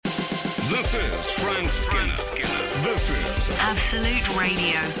This is Frank Skinner. This is Absolute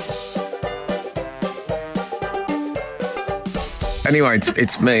Radio. Anyway,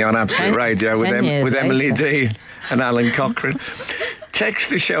 it's me on Absolute Radio with Emily Dean and Alan Cochrane. Text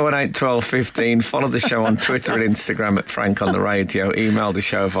the show at 81215. Follow the show on Twitter and Instagram at Frank on the Radio. Email the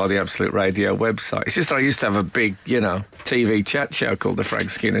show via the Absolute Radio website. It's just I used to have a big, TV chat show called The Frank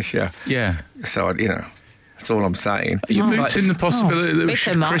Skinner Show. Yeah. So, that's all I'm saying. Are you mooting the possibility that we bit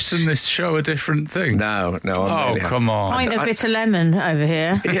should much. christen this show a different thing? No. Oh, come on. Pint of bitter lemon over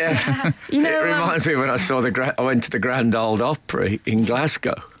here. Yeah. It reminds me when I saw I went to the Grand Ole Opry in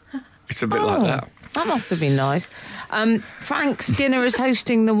Glasgow. It's a bit like that. That must have been nice. Frank Skinner is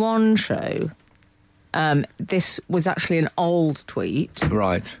hosting the One Show. This was actually an old tweet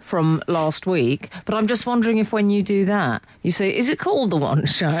from last week, but I'm just wondering if when you do that, you say, is it called the One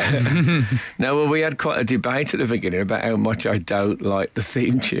Show? No, well, we had quite a debate at the beginning about how much I don't like the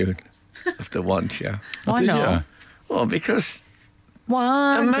theme tune of the One Show. Why not? Well, because...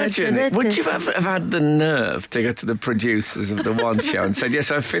 Imagine it. Would you ever have had the nerve to go to the producers of the One Show and said,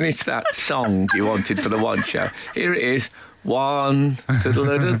 yes, I finished that song you wanted for the One Show. Here it is. One,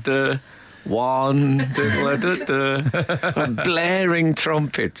 da-da-da-da, one, da-da-da-da, blaring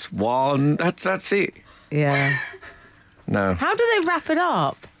trumpets. One, that's it. Yeah. No. How do they wrap it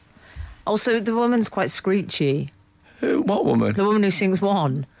up? Also, the woman's quite screechy. What woman? The woman who sings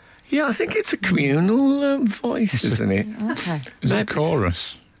One. Yeah, I think it's a communal voice, isn't it? Okay. Is it a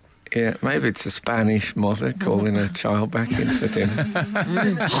chorus? Yeah, maybe it's a Spanish mother calling her child back in for dinner.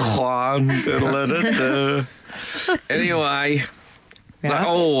 Juan, da-da-da-da. Anyway.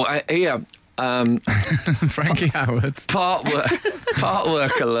 Yeah. Frankie Howard. Part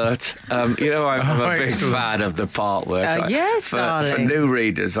work alert. I'm a big fan of the part work. Yes, for darling. new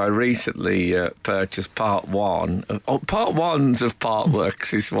readers, I recently purchased part one. Part ones of part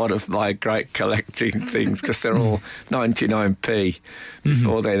works is one of my great collecting things because they're all 99p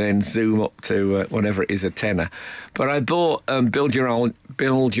before they then zoom up to whatever it is, a tenner. But I bought Build Your Own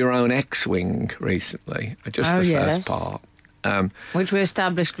X-Wing recently, just the first part. Which we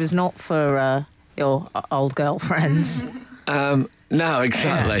established was not for your old girlfriends. No,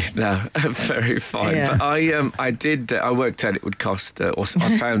 exactly. Yeah. No, very fine. Yeah. But I worked out it would cost, or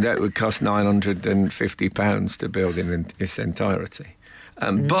I found out it would cost £950 to build in its entirety.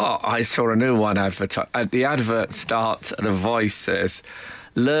 But I saw a new one advertised. The advert starts and a voice says,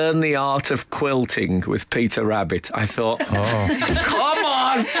 "Learn the art of quilting with Peter Rabbit." I thought, come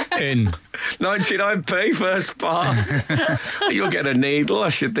on! In. 99p first part. You'll get a needle, I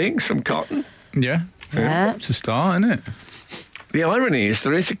should think, some cotton. Yeah. It's a start, isn't it? The irony is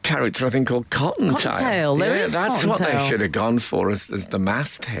there is a character, I think, called Cottontail. There is that's what they Cottontail. should have gone for as the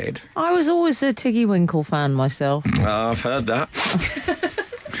masthead. I was always a Tiggy Winkle fan myself. Oh, I've heard that.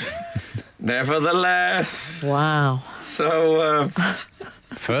 Nevertheless. Wow. So...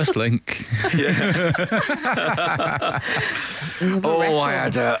 First link. Yeah. I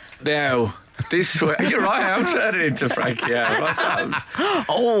had a... No. This way, you're right, I'm turning into Frankie out. What's happened?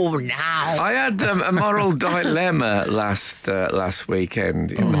 Oh, now. I had a moral dilemma last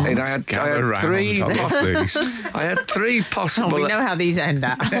weekend. And I had three... I had three possible... we know how these end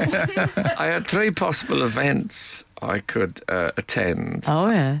up. I had three possible events I could attend. Oh,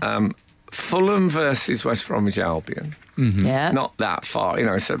 yeah. Fulham versus West Bromwich Albion. Mm-hmm. Yeah. Not that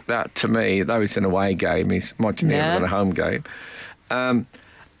far, so that, to me, though it's an away game, is much nearer than a home game.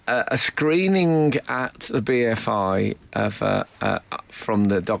 A screening at the BFI of from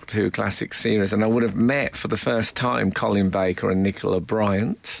the Doctor Who Classic series, and I would have met for the first time Colin Baker and Nicola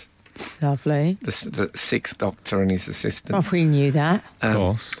Bryant. Lovely. The Sixth Doctor and his assistant. Oh, we knew that. Of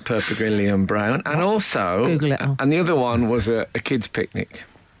course. Pepperccino and Brown. And also... Google it. And the other one was a kids' picnic.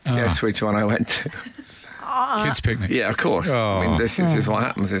 Guess which one I went to? Kids' picnic. Yeah, of course. Oh. I mean, this is what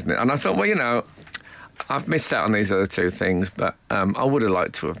happens, isn't it? And I thought, well, I've missed out on these other two things, but I would have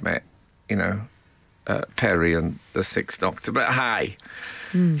liked to have met, Perry and the Sixth Doctor. But hey,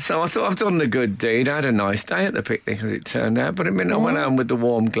 so I thought I've done the good deed. I had a nice day at the picnic, as it turned out. But I went home with the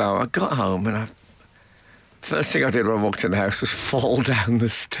warm glow. I got home and first thing I did when I walked in the house was fall down the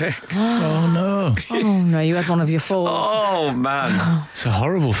stairs. Oh, no. Oh, no, you had one of your falls. Oh, man. It's a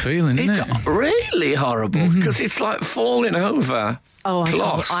horrible feeling, isn't it? It's really horrible because it's like falling over. Oh,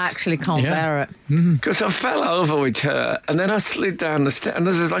 I actually can't bear it. Because I fell over with her and then I slid down the stairs. And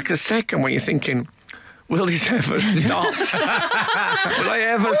there's like a second where you're thinking, will this ever stop? Will I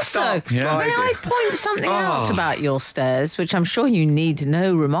ever stop sliding? May I point something out about your stairs, which I'm sure you need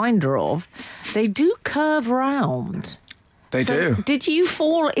no reminder of? They do curve round. They do. Did you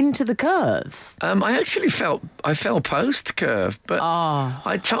fall into the curve? I fell post curve, but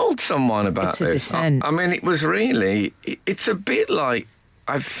I told someone about It's a this. descent. I mean, it was really. It's a bit like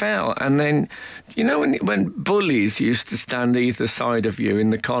I fell, and then you know when bullies used to stand either side of you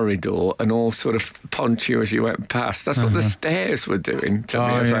in the corridor and all sort of punch you as you went past. That's what the stairs were doing to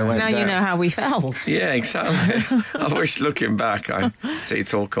me as I went Now down. you know how we felt. Yeah, exactly. I wish looking back, I see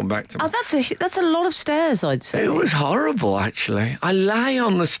it's all come back to me. Oh, that's a lot of stairs, I'd say. It was horrible, actually. I lay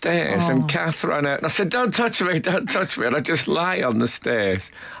on the stairs and Kath ran out and I said, don't touch me, don't touch me. And I just lay on the stairs.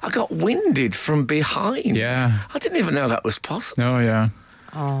 I got winded from behind. Yeah. I didn't even know that was possible. Oh, yeah.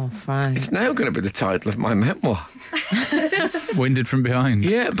 Oh, fine. It's now going to be the title of my memoir. Winded from behind.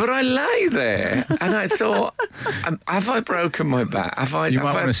 Yeah, but I lay there and I thought, have I broken my back? You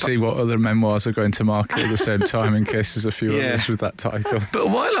might want to see what other memoirs are going to market at the same time in case there's a few others with that title. But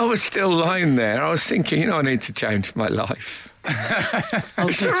while I was still lying there, I was thinking, I need to change my life.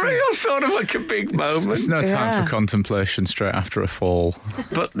 It's a real sort of like a big moment. It's no time for contemplation straight after a fall.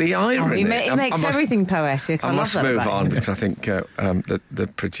 But the irony... It makes everything poetic. I must love that move about on him. because I think the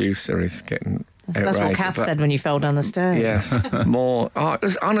producer is getting That's what outrageous, Kath but- said when you fell down the stairs. Yes, more... it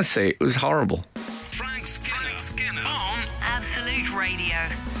was, honestly, it was horrible. Frank Skinner on Absolute Radio.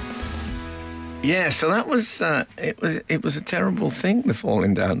 Yeah, so that was... it was a terrible thing, the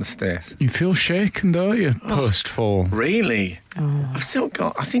falling down the stairs. You feel shaken, don't you, post-fall? Really? I've still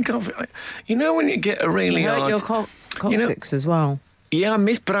got... I think you know when you get a really You hurt hard... your coccyx as well. Yeah, I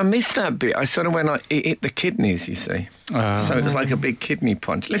missed that bit. I sort of when it hit the kidneys, you see. So it was like a big kidney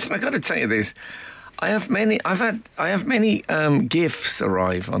punch. Listen, I got to tell you this. I have many gifts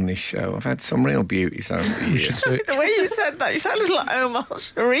arrive on this show. I've had some real beauties over the years. The way you said that, you sounded like Omar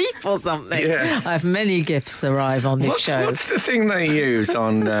Sharif or something. Yes. I have many gifts arrive on this show. What's the thing they use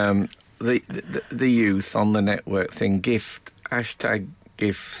on the youth on the network thing? Hashtag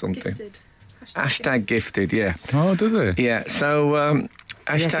gift something. Gifted. Hashtag gifted, yeah. Oh, do they? Yeah, so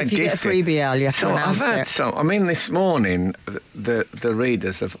hashtag Yes, if you gifted. get a freebie, Al, you have So to I've announce had it. some. I mean, this morning the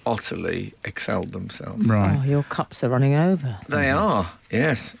readers have utterly excelled themselves. Right. Oh, your cups are running over. They are,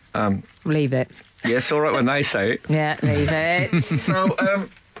 yes. Leave it. Yes, all right when they say it. Yeah, leave it. So,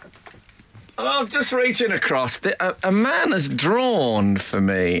 I'm just reaching across. A man has drawn for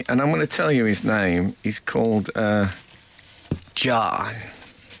me, and I'm going to tell you his name. He's called John.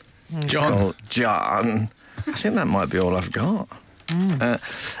 Called John. I think that might be all I've got.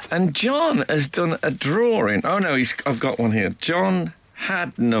 And John has done a drawing. Oh no, I've got one here. John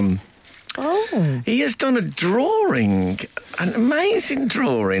Hadnam. Oh. He has done a drawing, an amazing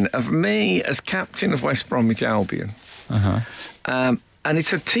drawing of me as captain of West Bromwich Albion. And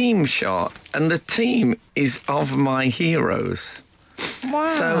it's a team shot, and the team is of my heroes.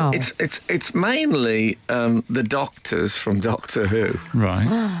 Wow. So it's mainly the doctors from Doctor Who.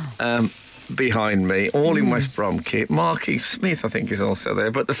 Right. Behind me, all in West Brom kit. Marky Smith, I think, is also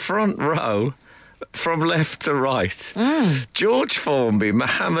there. But the front row, from left to right, George Formby,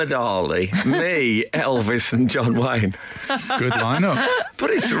 Muhammad Ali, me, Elvis, and John Wayne. Good lineup. But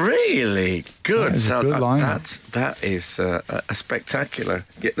it's really good. That is a good lineup. That is a spectacular.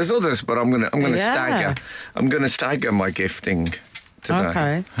 Yeah, there's others, but I'm gonna stagger. I'm gonna stagger my gifting today.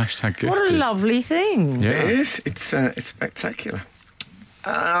 Okay. Hashtag gifted. What a lovely thing. Yeah. It is. It's spectacular.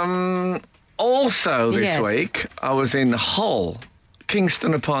 Also this Yes. week, I was in Hull,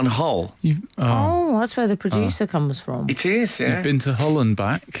 Kingston upon Hull. Oh, that's where the producer comes from. It is, yeah. You've been to Holland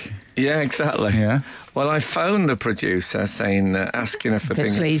back. Yeah, exactly. Yeah. Well, I phoned the producer saying, asking her for Bit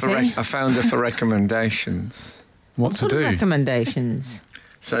things. sleazy. I found her for recommendations. What to What do? recommendations?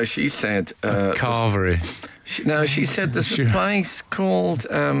 So she said... Carvery. she said there's a place called...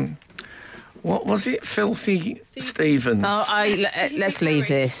 what was it? Filthy Stevens. Oh, let's leave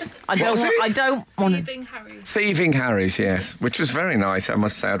this. I What was it? don't want to. Thieving Harry. Thieving Harry's, yes, which was very nice, I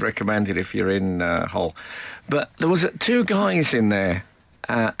must say. I'd recommend it if you're in Hull. But there was two guys in there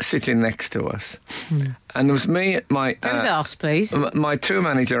sitting next to us. And there was me, my... Who's us, please? My tour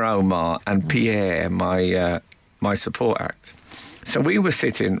manager, Omar, and Pierre, my support act. So we were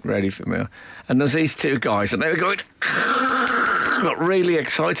sitting ready for meal, and there's these two guys, and they were going... got really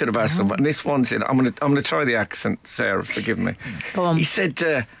excited about something. And this one said, I'm gonna try the accent, Sarah, forgive me. Go on. He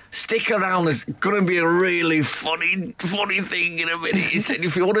said, stick around, there's going to be a really funny thing in a minute. He said,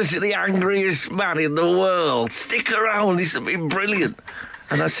 if you want to see the angriest man in the world, stick around, this will be brilliant.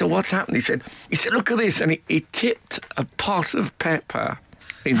 And I said, what's happened? He said, look at this. And he tipped a pot of pepper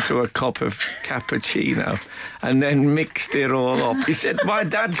into a cup of cappuccino and then mixed it all up. He said, my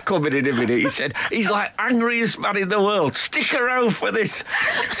dad's coming in a minute. He said, he's like angriest man in the world. Stick around for this.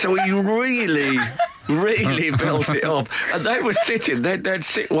 So he really Really built it up. And they were sitting, they'd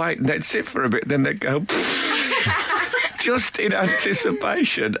sit waiting, they'd sit for a bit, then they'd go... just in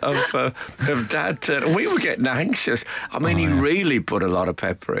anticipation of Dad turning. We were getting anxious. I mean, he really put a lot of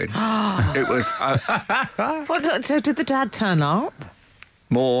pepper in. It was... So did the Dad turn up?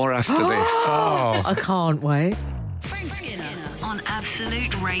 More after this. Oh. I can't wait. Frank Skinner on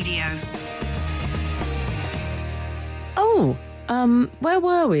Absolute Radio. Oh, where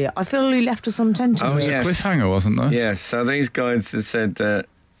were we? I feel we left us on tenterhooks. Oh, it was a cliffhanger, wasn't there? Yes, so these guys had said...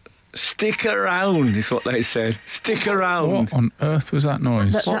 stick around is what they said. Stick around. What on earth was that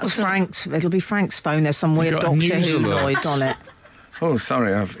noise? That's Frank's. It'll be Frank's phone. There's some weird Doctor Who noise on it. Oh,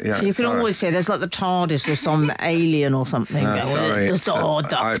 sorry. You can always say there's like the TARDIS or some alien or something. Sorry.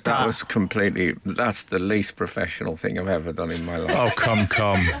 Doctor. That was completely... That's the least professional thing I've ever done in my life. Oh, come.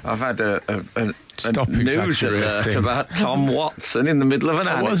 I've had a Stop news alert about Tom Watson in the middle of an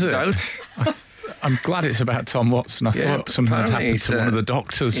anecdote. I'm glad it's about Tom Watson. I thought something had happened to one of the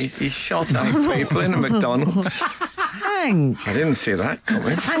doctors. He shot 8 people in a McDonald's. Hank. I didn't see that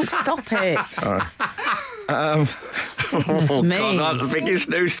coming. Hank, stop it. Sorry. It's me. God, the biggest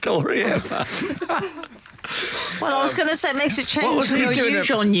news story ever. Well, I was going to say it makes a change from your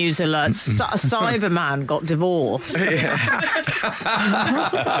usual news alerts. A Cyberman got divorced.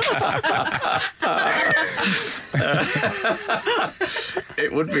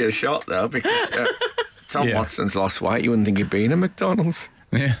 It would be a shot, though, because Tom Watson's lost weight. You wouldn't think he'd been in McDonald's.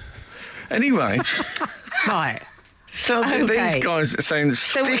 Yeah. Anyway. Right. So these guys are saying,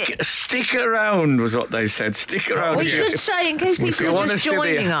 stick around was what they said. Stick around. We should say, in case people are just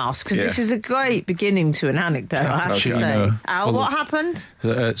joining us, because this is a great beginning to an anecdote, I have to say. Al, what happened?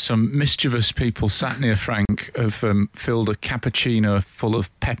 Some mischievous people sat near Frank have filled a cappuccino full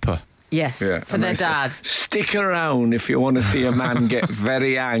of pepper. Yes, for their dad. Stick around if you want to see a man get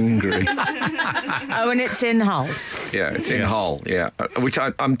very angry. Oh, and it's in Hull. Yeah, it's in Hull, which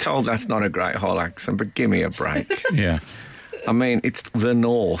I'm told that's not a great Hull accent, but give me a break. Yeah. I mean, it's the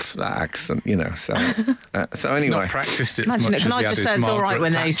North, that accent, so anyway. He's not practiced it as much as Can I just say it's all right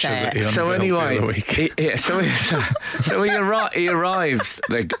when they say it? So anyway, so he arrives,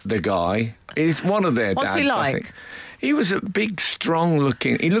 the guy. He's one of their dads, What's he like? I think. He was a big,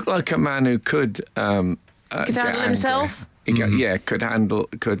 strong-looking... He looked like a man who could... Could handle himself? Could handle...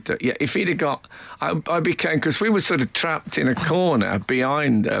 if he'd have got... I became... Because we were sort of trapped in a corner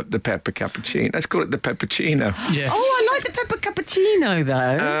behind the pepper cappuccino. Let's call it the Pepperccino. Yes. Oh, I like the pepper cappuccino,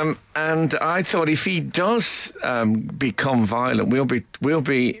 though. And I thought if he does become violent, we'll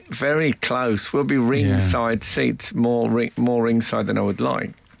be very close. We'll be ringside seats, more ringside than I would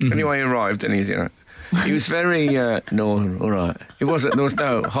like. Mm-hmm. Anyway, he arrived and he's, he was very, no, all right. There was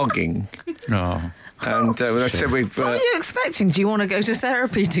no hogging. Oh. And I said, what are you expecting? Do you want to go to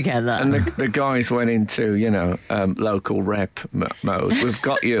therapy together? And the guys went into, local rep mode. We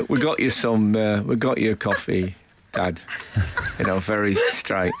got you a coffee, Dad. Very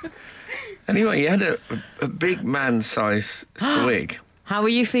straight. Anyway, he had a big man-sized swig. How were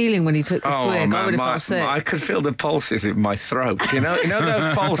you feeling when he took the swig? Man, I would have felt sick. I could feel the pulses in my throat. You know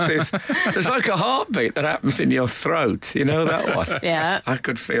those pulses? There's like a heartbeat that happens in your throat. You know that one? Yeah. I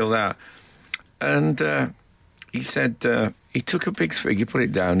could feel that. And he said, he took a big swig, he put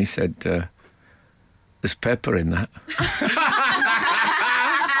it down, he said, there's pepper in that.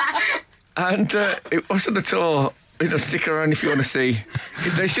 And it wasn't at all, stick around if you want to see.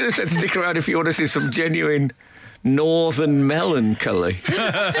 They should have said stick around if you want to see some genuine northern melancholy.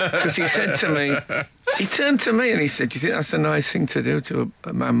 Because he said to me, he turned to me and he said, do you think that's a nice thing to do to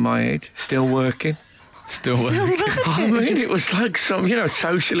a man my age, still working? Still working. I mean, it was like some,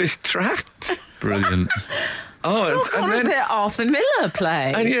 socialist tract. Brilliant. It's all kind of a bit Arthur Miller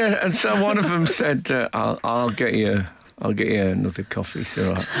play. And so one of them said, I'll get you another coffee.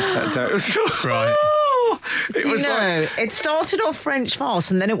 So I sat down. It was right. It started off French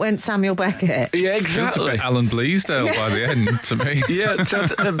fast and then it went Samuel Beckett. Yeah, It's exactly. a bit Alan Bleasdale by the end to me. Yeah, so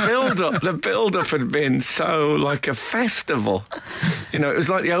the build-up had been so like a festival. It was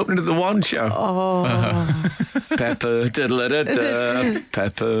like the opening of the One Show. Oh. Pepper, diddle-a-da-da,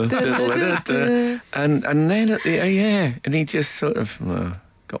 pepper, diddle-a-da-da. And then at the, and he just sort of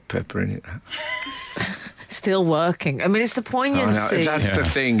got pepper in it. Still working. I mean, it's the poignancy. That's the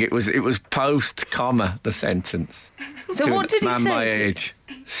thing. It was post comma the sentence. So what did he say? Man my age,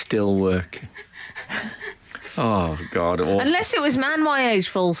 still working. Oh God! Unless it was man my age,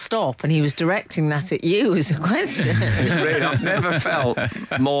 full stop, and he was directing that at you as a question. Really, I've never felt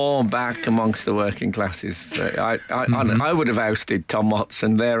more back amongst the working classes. I would have ousted Tom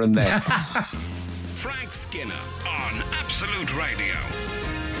Watson there and then. Frank Skinner on Absolute Radio.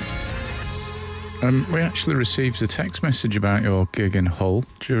 We actually received a text message about your gig in Hull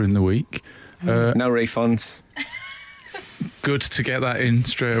during the week. No refunds. Good to get that in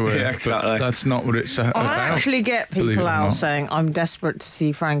straight away. Yeah, exactly. But that's not what it's about. I actually get people out saying, I'm desperate to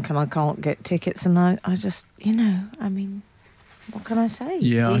see Frank and I can't get tickets. And I just, I mean, what can I say?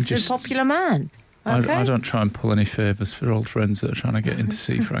 Yeah, He's a popular man. Okay. I don't try and pull any favours for old friends that are trying to get in to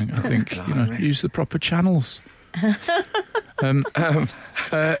see Frank. I think, use the proper channels.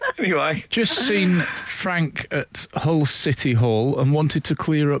 Anyway, just seen Frank at Hull City Hall and wanted to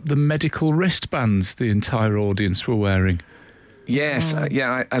clear up the medical wristbands the entire audience were wearing. Yes,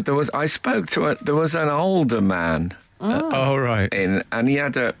 there was an older man. Right. And he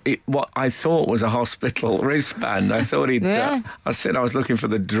had what I thought was a hospital wristband. I thought he'd. I said I was looking for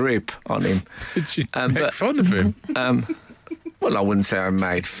the drip on him. Did you make fun of him? Well, I wouldn't say I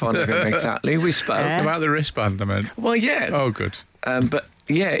made fun of him exactly. We spoke about the wristband, I meant. Well, yeah. Oh, good. But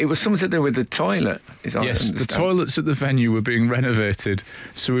yeah, it was something to do with the toilet. Yes, the toilets at the venue were being renovated,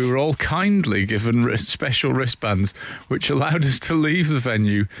 so we were all kindly given special wristbands, which allowed us to leave the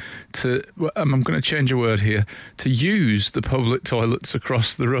venue to, I'm going to change a word here, to use the public toilets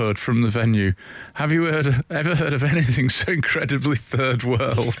across the road from the venue. Have you ever heard of anything so incredibly third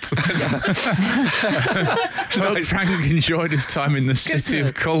world? Frank enjoyed his time in the city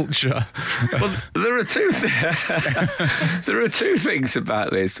of culture. Well, there are two things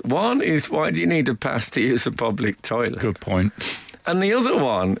about this. One is, why do you need a pass to use a public toilet? Good point. And the other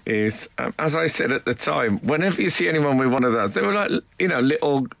one is, as I said at the time, whenever you see anyone with one of those, they were like,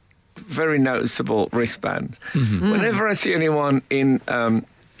 little, very noticeable wristbands. Mm-hmm. Whenever I see anyone in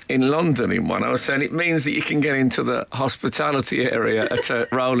London in one, I was saying it means that you can get into the hospitality area at a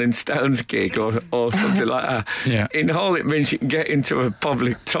Rolling Stones gig or something like that. Yeah. In Hull, it means you can get into a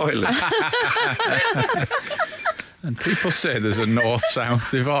public toilet. And people say there's a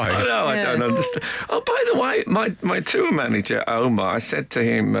north-south divide. I know, I don't understand. Oh, by the way, my tour manager, Omar, I said to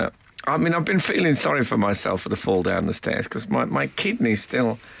him, I've been feeling sorry for myself for the fall down the stairs because my kidneys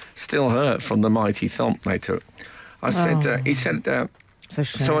still hurt from the mighty thump they took. I said, he said,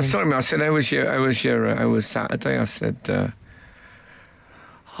 so I saw him, I said, how was Saturday? I said,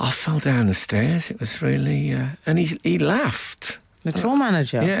 I fell down the stairs. It was really, and he laughed. The tour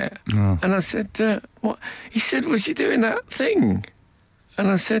manager? Yeah. Oh. And I said, what? He said, was you doing that thing? And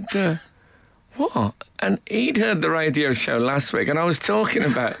I said, what? And he'd heard the radio show last week, and I was talking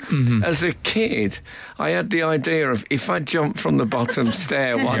about, as a kid, I had the idea of if I jumped from the bottom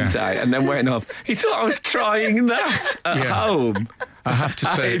stair one day and then went up, he thought I was trying that at home. I have to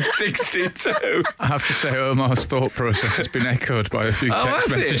say, age 62. I have to say, Omar's thought process has been echoed by a few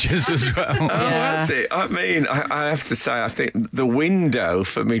text messages as well. That's it. I mean, I have to say, I think the window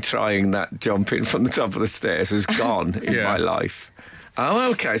for me trying that jumping from the top of the stairs has gone in my life.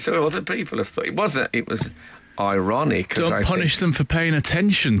 Oh, okay. So other people have thought it wasn't. It was ironic. Don't punish them for paying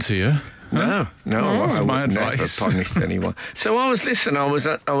attention to you. No, that's my never advice. punished anyone. So I was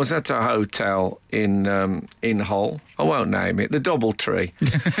at a hotel in Hull. I won't name it, the DoubleTree.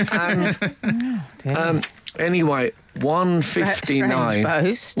 And anyway, 1:59.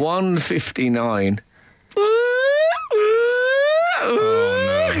 1:59. Oh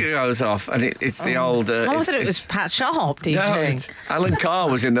no! It goes off, and it's the old. I thought it was Pat Sharp DJing. No, Alan Carr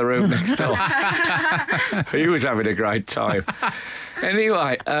was in the room next door. He was having a great time.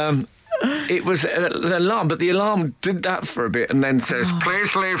 Anyway, it was an alarm, but the alarm did that for a bit and then says,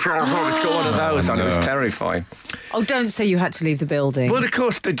 please leave your home. It's got one of those on. It was terrifying. Oh, don't say you had to leave the building. Well, of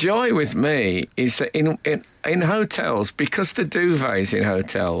course, the joy with me is that in hotels, because the duvets in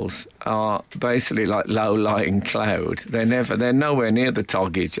hotels are basically like low-lying cloud, they're nowhere near the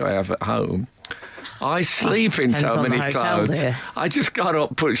toggage I have at home. I sleep in so many clothes. I just got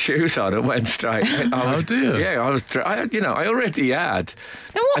up, put shoes on, and went straight. Oh dear! Yeah, I already had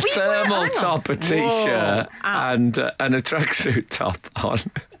a thermal top, a t-shirt, and a tracksuit top on.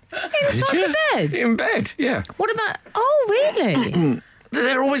 Inside the bed? In bed, yeah. What about? Oh, really?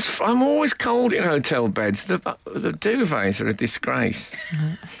 I'm always cold in hotel beds. The duvets are a disgrace.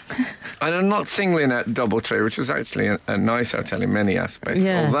 And I'm not singling out DoubleTree, which was actually a nice hotel in many aspects.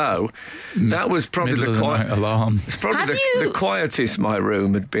 Yes. Although that was probably the alarm. It's probably the quietest my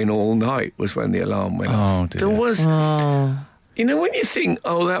room had been all night was when the alarm went off. Dear. There was. You know, when you think,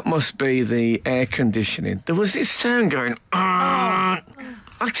 oh, that must be the air conditioning, there was this sound going.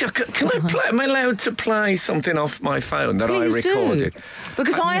 Actually, can I play? Am I allowed to play something off my phone that I recorded? Do.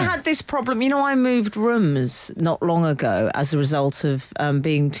 Because I had this problem. You know, I moved rooms not long ago as a result of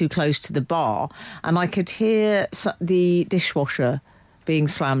being too close to the bar, and I could hear the dishwasher being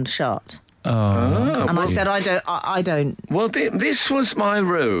slammed shut. And I said, I don't. Well, this was my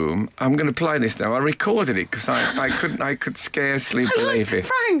room. I'm going to play this now. I recorded it because I could scarcely believe it.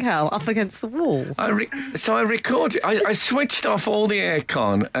 Frank Al up against the wall. So I recorded. I switched off all the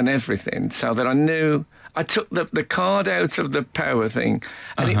aircon and everything so that I knew. I took the card out of the power thing,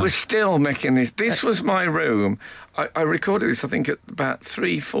 and it was still making this. This was my room. I recorded this, I think, at about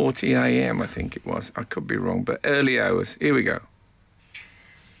 3:40 a.m. I think it was. I could be wrong, but early hours. Here we go.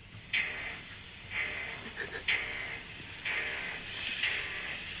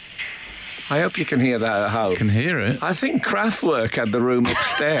 I hope you can hear that at home. I can hear it. I think Kraftwerk had the room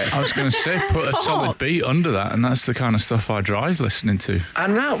upstairs. I was going to say, put a solid beat under that, and that's the kind of stuff I drive listening to.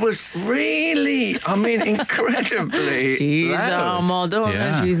 And that was really, incredibly She's loud. a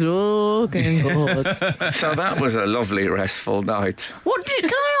Madonna, she's looking good. So that was a lovely, restful night. Can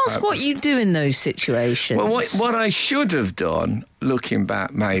I ask what you do in those situations? Well, what I should have done, looking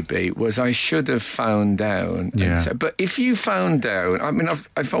back, maybe, was I should have phoned down. Yeah. But if you phoned down, I mean,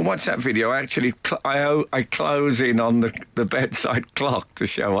 if I watch that video, I actually I close in on the bedside clock to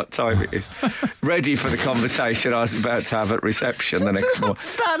show what time it is, ready for the conversation I was about to have at reception the next morning.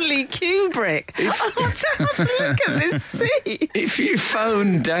 Stanley Kubrick. I want to have a look at this scene. If you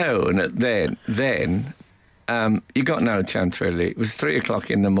phoned down then. You got no chance, really. It was 3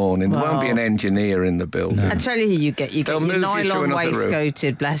 o'clock in the morning. There won't be an engineer in the building. I tell you get They'll your move you to nylon another room.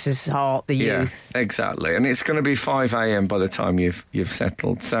 waistcoated, bless his heart, the youth. Yeah, exactly. And it's going to be 5 a.m. by the time you've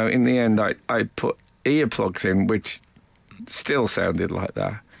settled. So in the end, I put earplugs in, which still sounded like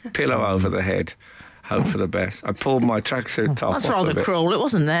that. Pillow over the head. Hope for the best. I pulled my tracksuit top off. That's rather cruel. It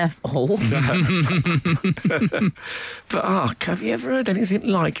wasn't their fault. But, have you ever heard anything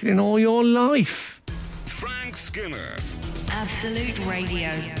like it in all your life? Frank Skinner. Absolute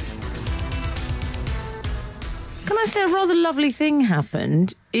Radio. Can I say a rather lovely thing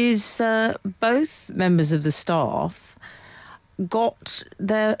happened is both members of the staff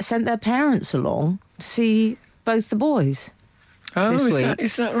sent their parents along to see both the boys. Oh, this week.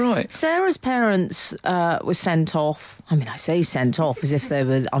 Is that right? Sarah's parents were sent off. I mean, I say sent off as if they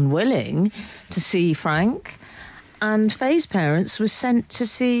were unwilling to see Frank. And Faye's parents were sent to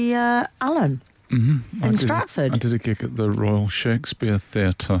see Alan. Mm-hmm. In Stratford. I did a gig at the Royal Shakespeare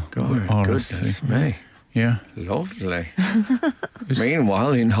Theatre. God, goodness me. Yeah. Lovely.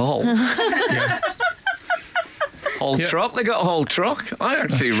 Meanwhile, in Hull. Hull Truck, they got a Hull Truck. I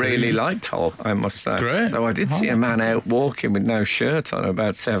actually really liked Hull, I must say. Great. So I did see a man out walking with no shirt on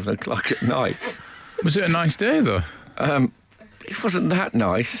about 7 o'clock at night. Was it a nice day, though? It wasn't that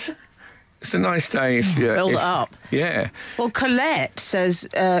nice. It's a nice day if you... Build it up. Yeah. Well, Colette says,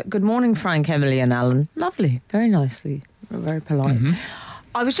 good morning, Frank, Emily and Alan. Lovely, very nicely, very polite. Mm-hmm.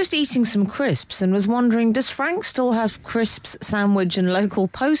 I was just eating some crisps and was wondering, does Frank still have crisps, sandwich and local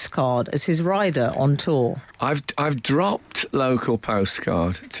postcard as his rider on tour? I've dropped local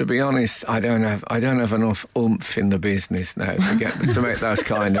postcard. To be honest, I don't have enough oomph in the business now to make those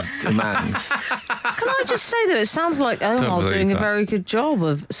kind of demands. Can I just say that it sounds like Omar's doing a very good job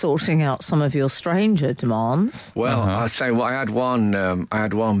of sorting out some of your stranger demands. Well, I say, I had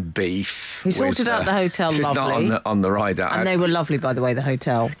one beef. We sorted out the hotel, she's lovely. Not on the rider, and they were lovely, by the way. The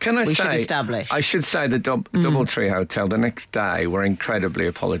hotel. We should establish. I should say the Doubletree Hotel. The next day, were incredibly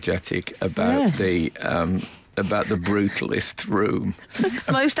apologetic about about the brutalist room.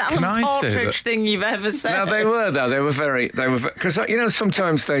 Most Alan Partridge thing you've ever said. No, they were though. They were because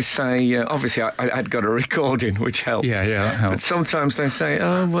sometimes they say obviously I'd got a recording which helped. Yeah, that helps. But sometimes they say,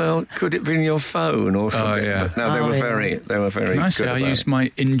 oh well, could it be in your phone or something? Oh, yeah. But no, they were very. Can I say I used my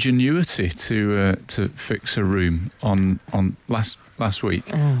ingenuity to fix a room on last week.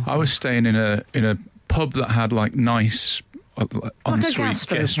 Oh. I was staying in a pub that had like nice ensuite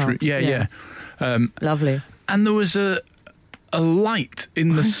guest room. Yeah. Lovely. And there was a light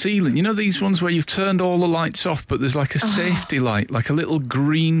in the ceiling. You know these ones where you've turned all the lights off, but there's like a safety light, like a little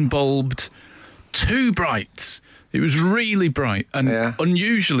green bulbed, too bright. It was really bright. And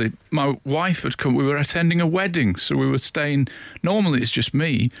unusually, my wife had come. We were attending a wedding, so we were staying. Normally, it's just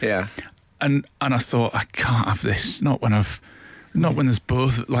me. Yeah. And I thought, I can't have this. Not when there's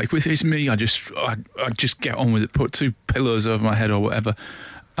both. Like, with it's me, I just get on with it, put 2 pillows over my head or whatever.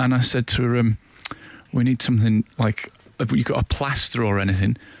 And I said to her, we need something like, have you got a plaster or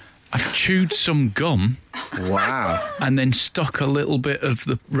anything? I chewed some gum. Wow. And then stuck a little bit of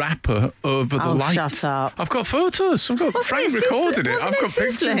the wrapper over the light. Shut up. I've got photos. Frank recorded it. I've got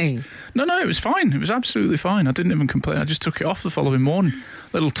pictures. No, it was fine. It was absolutely fine. I didn't even complain. I just took it off the following morning.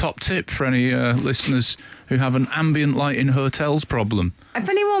 Little top tip for any listeners who have an ambient light in hotels problem. If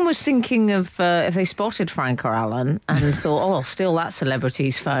anyone was thinking of if they spotted Frank or Alan and thought, oh, I'll steal that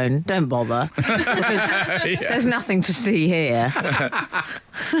celebrity's phone. Don't bother. Because there's nothing to see here.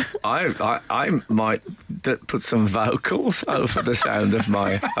 I might put some vocals over the sound of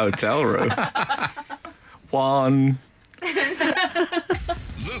my hotel room. One.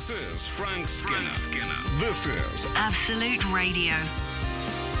 This is Frank Skinner. This is Absolute Radio.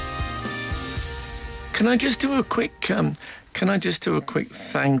 Can I just do a quick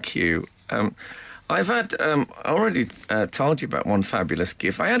thank you? I've had I already told you about one fabulous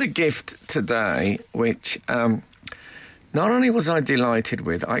gift. I had a gift today, which not only was I delighted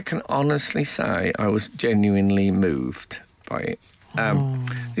with, I can honestly say I was genuinely moved by it.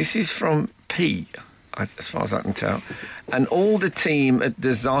 This is from P, as far as I can tell, and all the team at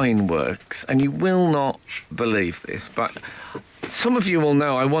Design Works. And you will not believe this, but some of you will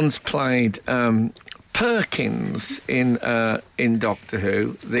know I once played Perkins in Doctor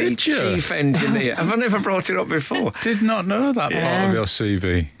Who, the chief engineer. Have I never brought it up before? Did not know that part of your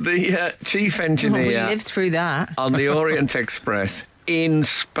CV. The chief engineer. We lived through that. On the Orient Express in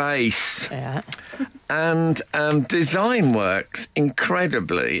space. Yeah. And Design Works,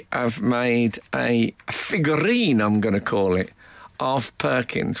 incredibly, have made a figurine, I'm going to call it, of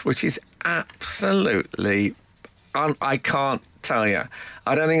Perkins, which is absolutely... I can't tell you.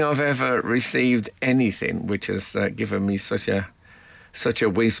 I don't think I've ever received anything which has given me such a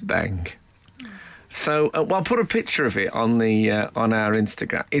whiz bang. So I'll put a picture of it on our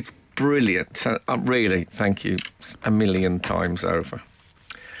Instagram. It's brilliant. So really, thank you a million times over.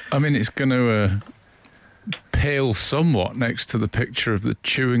 I mean, it's going to pale somewhat next to the picture of the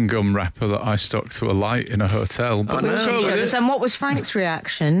chewing gum wrapper that I stuck to a light in a hotel. But and what was Frank's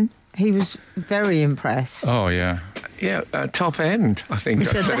reaction? He was very impressed. Oh, yeah. Yeah, top end, I think. He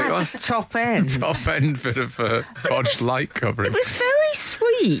said it was. Top end. Top end bit of bodged light coverage. It was very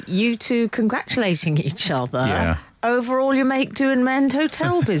sweet, you two congratulating each other. Yeah. Over all your make-do and mend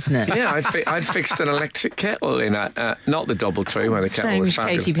hotel business. Yeah, I'd fixed an electric kettle in not the DoubleTree where the kettle was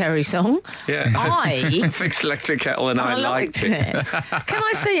fabulous. Katy Perry song. Yeah. I fixed electric kettle and I liked it. Can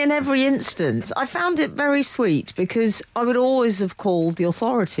I say in every instance, I found it very sweet because I would always have called the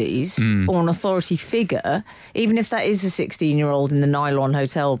authorities or an authority figure, even if that is a 16-year-old in the nylon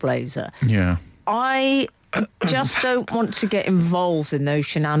hotel blazer. Yeah. I just don't want to get involved in those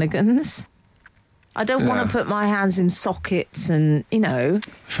shenanigans. I don't want to put my hands in sockets and,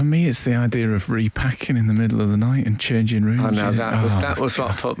 For me, it's the idea of repacking in the middle of the night and changing rooms. I know, that was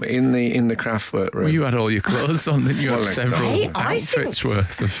what put me in the craftwork room. Well, you had all your clothes on, didn't you? Had several outfits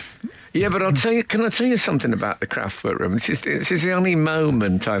worth of... Yeah, but can I tell you something about the Craftwork room? This is the only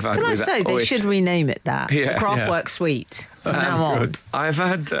moment I've had with that. Can I say they should rename it that? Yeah. Craftwork Suite from now on. I've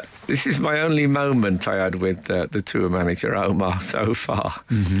had, this is my only moment I had with the tour manager, Omar, so far,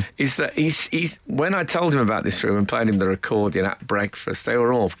 is that he's when I told him about this room and played him the recording at breakfast, they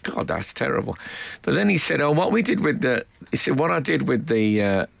were all, God, that's terrible. But then he said, what I did with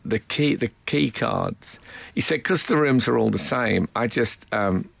the key cards, he said, because the rooms are all the same, I just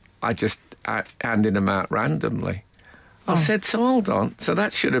handed them out randomly. I said, so hold on. So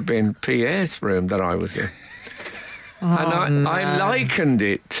that should have been Pierre's room that I was in. I likened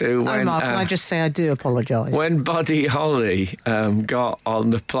it to when... Omar, can I just say I do apologise? When Buddy Holly got on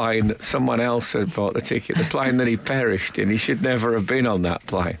the plane that someone else had bought the ticket, the plane that he perished in, he should never have been on that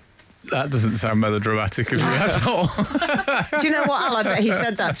plane. That doesn't sound melodramatic of you at all. Do you know what, Al? I bet he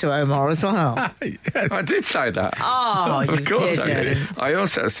said that to Omar as well. Yes. I did say that. Oh, of course I did. I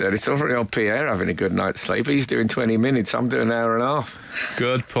also said it's all very old Pierre having a good night's sleep. He's doing 20 minutes. I'm doing an hour and a half.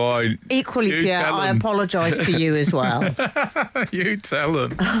 Good point. Equally, Pierre, I apologise to you as well. You tell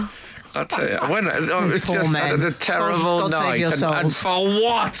him. I'll tell you, I was just had a terrible night. And for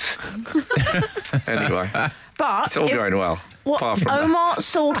what? Anyway. But it's all going well. Omar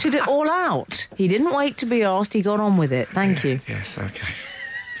sorted it all out. He didn't wait to be asked. He got on with it. Thank you. Yes, okay.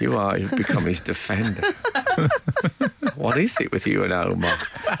 You've become his defender. What is it with you and Omar?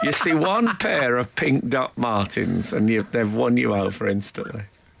 You see one pair of pink Doc Martens and they've won you over instantly.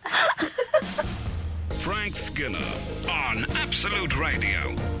 Frank Skinner on Absolute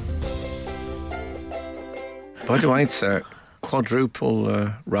Radio. By the way, it's a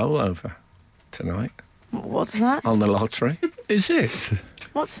quadruple rollover tonight. What's that? On the lottery. Is it?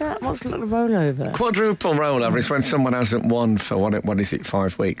 What's that? What's a little rollover? Quadruple rollover is when someone hasn't won for, what is it,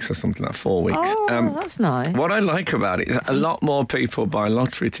 5 weeks or something like 4 weeks. Oh, that's nice. What I like about it is a lot more people buy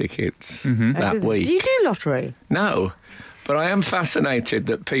lottery tickets that week. Do you do lottery? No. But I am fascinated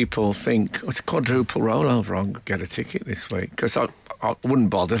that people think, it's a quadruple rollover, I'll get a ticket this week. Because I wouldn't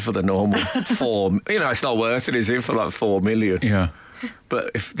bother for the normal 4... it's not worth it, is it, for like 4 million? Yeah.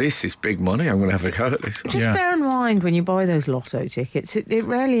 But if this is big money, I'm going to have a go at this one. Just bear in mind when you buy those lotto tickets, it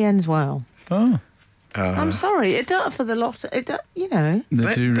rarely ends well. Oh. I'm sorry, it does for the lotto. You know,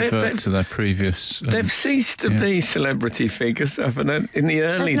 they do revert to their previous. They've ceased to be celebrity figures, haven't they? In the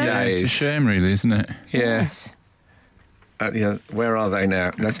early days, it's a shame, really, isn't it? Yes. Where are they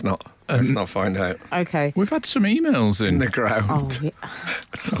now? Let's not find out. Okay. We've had some emails in the ground. Oh, yeah.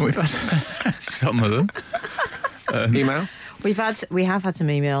 We've had some of them. Email. We have had some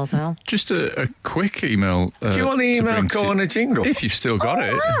emails now. Just a quick email. Do you want the email corner jingle? If you've still got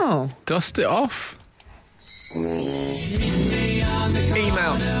it, wow. Dust it off. Email.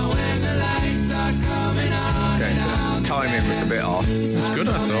 Okay, the timing was a bit off. It was good,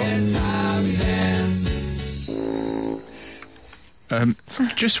 I thought.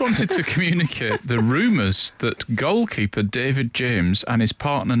 Just wanted to communicate the rumours that goalkeeper David James and his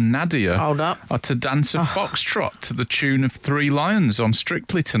partner Nadia are to dance a foxtrot to the tune of 3 Lions on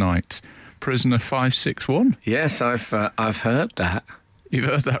Strictly tonight. Prisoner 561. Yes, I've heard that. You've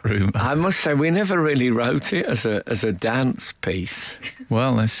heard that rumour? I must say, we never really wrote it as a dance piece.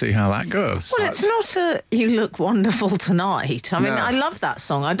 Well, let's see how that goes. Well, it's not a "You Look Wonderful Tonight." I mean, I love that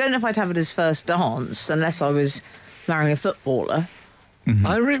song. I don't know if I'd have it as first dance unless I was marrying a footballer. Mm-hmm.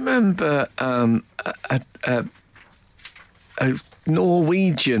 I remember a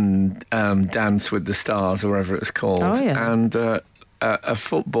Norwegian Dance with the Stars, or whatever it was called, and a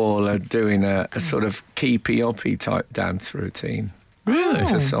footballer doing a sort of keepy-uppy type dance routine. Really?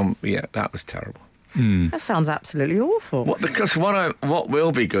 That was terrible. That sounds absolutely awful. Because what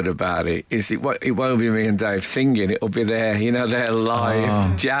will be good about it is it won't be me and Dave singing. It'll be their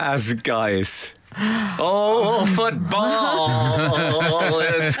live jazz guys. Oh, football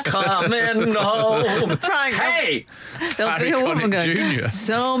is coming home. Frank, hey! There'll be a woman going,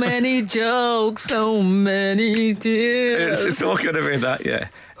 so many jokes, so many tears. It's all going to be that, yeah.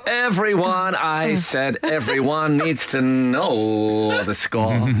 Everyone, I said, everyone needs to know the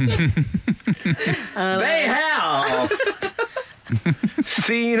score. They have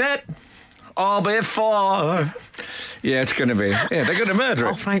seen it all before. Yeah, it's going to be. Yeah, they're going to murder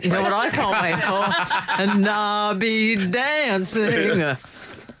it. Oh, Frank, you know what I can't wait for? And I'll be dancing.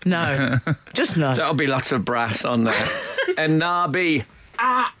 No, just no. That'll be lots of brass on there. And I'll be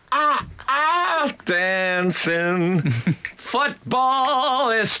dancing.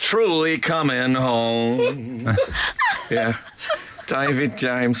 Football is truly coming home. Yeah. David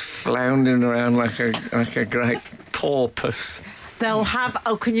James floundering around like a great porpoise. They'll have.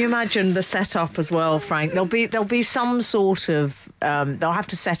 Oh, can you imagine the setup as well, Frank? There'll be some sort of. They'll have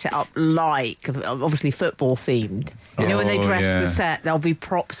to set it up like, obviously, football themed. You know, when they dress the set, there'll be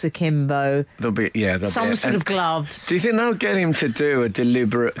props akimbo. There'll be some sort of gloves. Do you think they'll get him to do a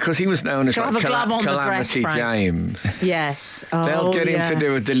deliberate? Because he was known as like Calamity James. Yes. They'll get him to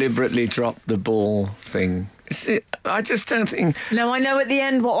do a deliberately drop the ball thing. I just don't think. No, I know at the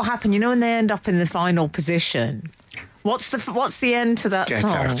end what will happen. You know, when they end up in the final position. What's the end to that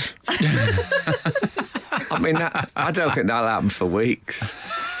song? I mean, I don't think that'll happen for weeks.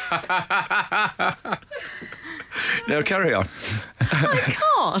 No, carry on. I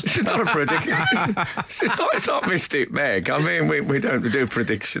can't. This is not a prediction. It's not Mystic Meg. I mean, we don't do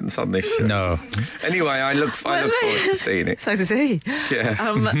predictions on this show. No. Anyway, I look forward to seeing it. So does he.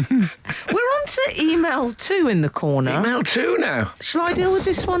 Yeah. We're on to email 2 in the corner. Email 2 now. Shall I deal with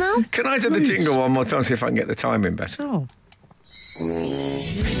this one, Al? Can I do the jingle one more time, see if I can get the timing better? Oh.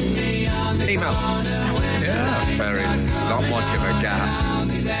 Email. Yeah, that's very not much of a gap.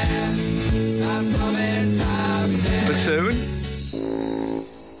 Bassoon.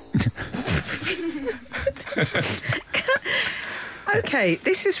 Okay,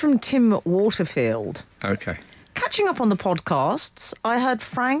 this is from Tim Waterfield. Okay. Catching up on the podcasts, I heard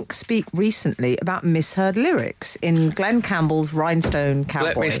Frank speak recently about misheard lyrics in Glenn Campbell's Rhinestone Cowboy.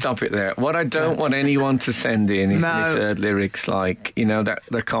 Let me stop it there. What I don't want anyone to send in is misheard lyrics like,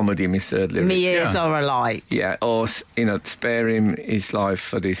 the comedy misheard lyrics. Me ears are alike. Yeah, or, spare him his life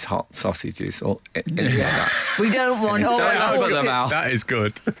for these hot sausages or anything like that. We don't want... That is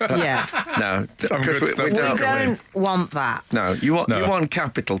good. Yeah. No. We don't want that. No, you want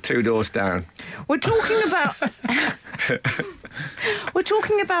Capital 2 doors down. We're talking about... We're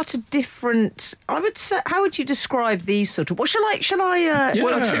talking about a different. I would say. How would you describe these sort of? Well, shall I?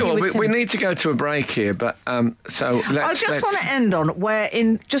 Well, I tell you what, we need to go to a break here, but so let's. I just want to end on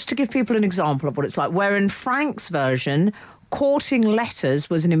just to give people an example of what it's like. Where in Frank's version, courting letters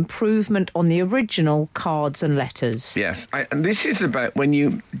was an improvement on the original cards and letters. Yes, and this is about when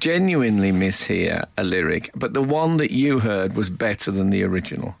you genuinely mishear a lyric, but the one that you heard was better than the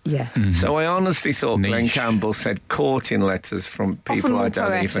original. Yes. So I honestly thought Glenn Niche. Campbell said courting letters from Often people more I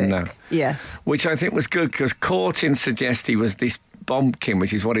don't even know. poetic. Yes. Which I think was good, because courting suggests he was this bumpkin,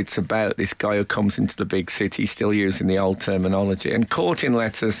 which is what it's about, this guy who comes into the big city still using the old terminology. And courting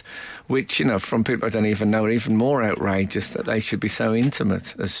letters, which, you know, from people I don't even know, are even more outrageous, that they should be so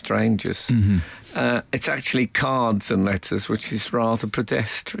intimate as strangers. It's actually cards and letters, which is rather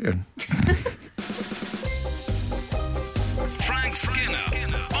pedestrian. Frank Skinner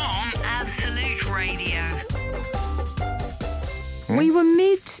on Absolute Radio. We were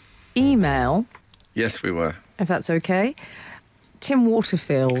mid-email, Yes, we were. if that's okay. Tim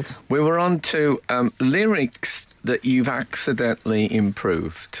Waterfield. We were on to lyrics that you've accidentally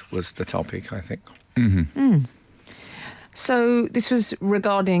improved was the topic, I think. So this was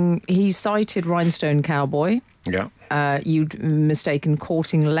regarding, he cited Rhinestone Cowboy. Yeah, You'd mistaken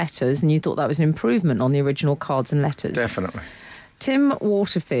courting letters, and you thought that was an improvement on the original cards and letters. definitely. Tim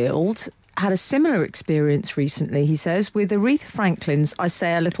Waterfield had a similar experience recently, he says, with Aretha Franklin's I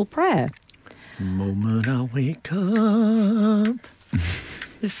Say a Little Prayer. The moment I wake up,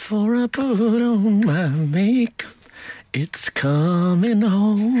 before I put on my makeup, it's coming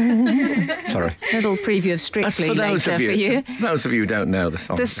home. Sorry. Little preview of That's Strictly for those later of for you. Those of you who don't know the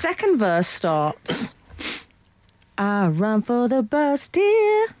song. The second verse starts, I run for the bus, dear.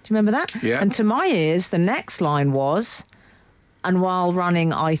 Do you remember that? Yeah. And to my ears, the next line was, and while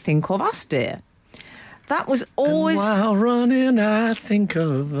running, I think of us, dear. That was always... While running, I think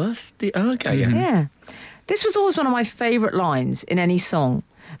of us. Okay, yeah. Yeah. This was always one of my favourite lines in any song.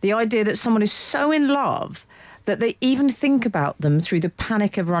 The idea that someone is so in love that they even think about them through the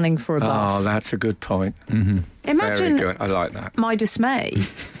panic of running for a bus. Oh, that's a good point. Imagine Very good. I like that. my dismay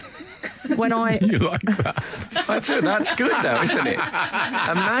when I... You like that? That's good, though, isn't it?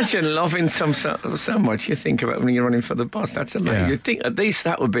 Imagine loving so much you think about when you're running for the bus. That's amazing. Yeah. You'd think at least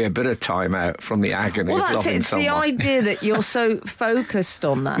that would be a bit of time out from the agony Well, of that's it. loving It's someone. the idea that you're so focused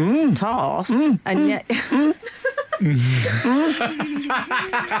on that task, and yet...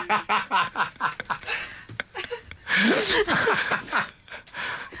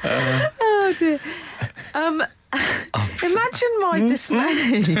 Oh, dear. Imagine my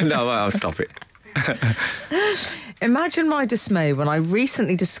dismay. No, I'll stop it. Imagine my dismay when I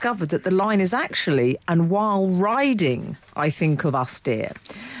recently discovered that the line is actually, and while riding, I think of us, dear.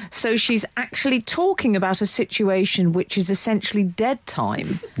 So she's actually talking about a situation which is essentially dead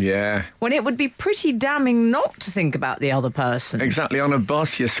time, Yeah. when it would be pretty damning not to think about the other person. Exactly. On a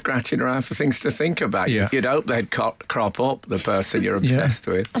bus, you're scratching around for things to think about. Yeah. You'd hope they'd crop up the person you're obsessed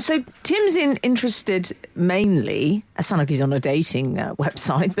with. So Tim's interested mainly, I sound like he's on a dating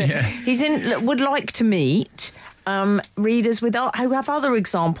website, but Yeah. would like to meet readers who have other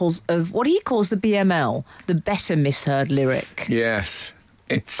examples of what he calls the BML, the better misheard lyric. Yes.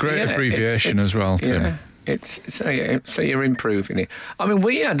 It's Great abbreviation as well, Tim. Yeah, so you're improving it. I mean,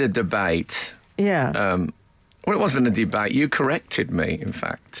 we had a debate. Yeah. Well, it wasn't a debate. You corrected me, in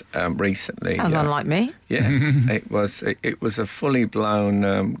fact, recently. Sounds unlike me. Yes, it was a fully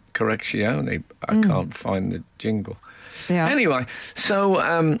blown correctione. I can't find the jingle. Yeah. Anyway,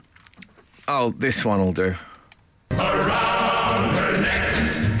 so this one will do. Around her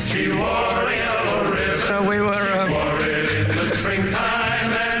neck, she wore a yellow ribbon. So we were. Wore it in the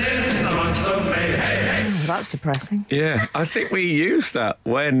springtime and in the month of May. Hey, hey. Oh, that's depressing. Yeah, I think we used that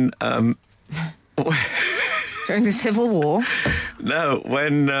when. During the Civil War. No,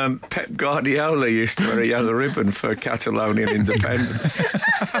 when Pep Guardiola used to wear a yellow ribbon for Catalonian independence.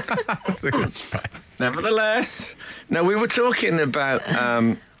 That's right. Nevertheless, no, we were talking about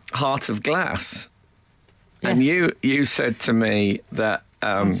Heart of Glass, and Yes. you said to me that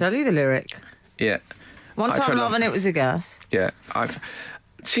I'll tell you the lyric. yeah, One I time fell love off- and it was a gas. yeah, it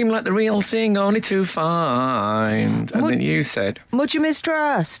seemed like the real thing, only to find, and Would- then you said, Mucho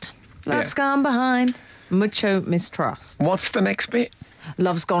mistrust. Love's Yeah. gone behind. Mucho mistrust. what's the next bit?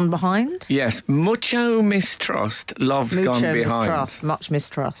 Love's gone behind. Yes, mucho mistrust, love's Mucho gone behind. mistrust. Much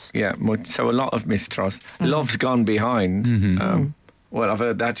mistrust. Yeah, so a lot of mistrust. Love's gone behind. Well, I've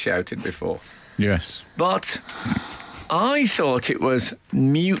heard that shouted before. Yes. But I thought it was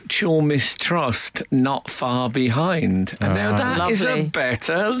mutual mistrust, not far behind. And now that is a Lovely.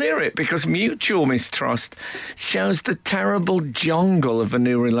 better lyric, because mutual mistrust shows the terrible jungle of a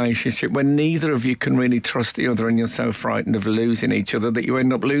new relationship when neither of you can really trust the other, and you're so frightened of losing each other that you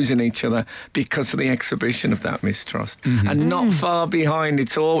end up losing each other because of the exhibition of that mistrust. And not far behind,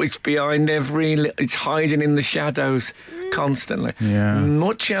 it's always behind it's hiding in the shadows. constantly. Yeah.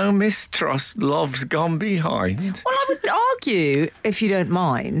 Mucho mistrust, love's gone behind. Well, I would argue, if you don't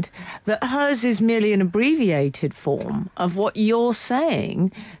mind, that hers is merely an abbreviated form of what you're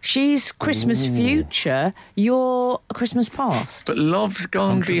saying. She's Christmas future, you're Christmas past. But love's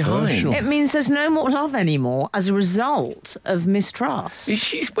gone behind. Controversial. It means there's no more love anymore as a result of mistrust.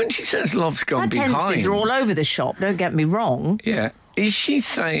 When she says love's gone Her behind... tenses are all over the shop, don't get me wrong. Yeah. Is she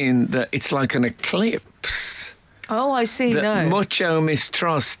saying that it's like an eclipse? Oh, I see, That no. mucho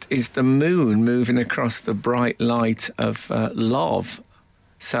mistrust is the moon moving across the bright light of love.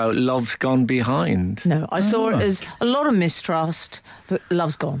 So love's gone behind. No, I saw it as a lot of mistrust, but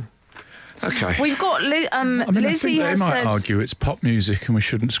love's gone. Okay. We've got I mean, I Lizzie think they has might said... argue it's pop music and we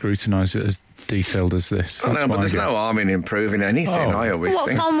shouldn't scrutinise it as detailed as this. I That's know, but my there's no guess. harm in improving anything, Oh. I always What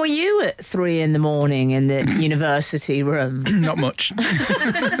think. fun were you at 3 in the morning in the university room? Not much.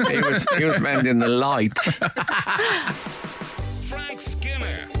 He was mending the light. Frank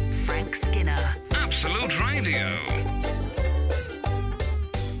Skinner. Frank Skinner. Absolute Radio.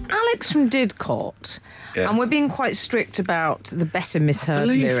 Alex from Didcot, Yeah. and we're being quite strict about the better I misheard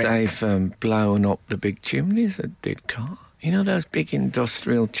believe lyric. they've blown up the big chimneys at Didcot. You know those big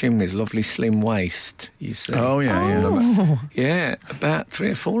industrial chimneys, lovely slim waist, you see? Oh, yeah. Yeah, about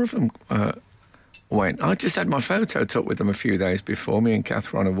 3 or 4 of them went. I just had my photo took with them a few days before. Me and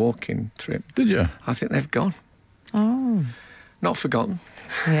Kath were on a walking trip. Did you? I think they've gone. Oh, Not forgotten.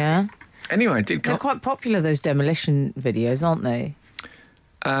 yeah. Anyway, They're Didcot. quite popular, those demolition videos, aren't they?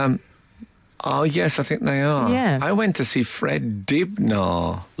 Oh, yes, I think they are. Yeah. I went to see Fred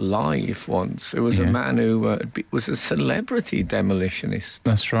Dibnar live once. Who was a Yeah. man who was a celebrity demolitionist.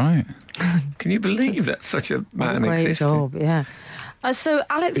 That's right. Can you believe that such a What a man great existed? job, yeah. So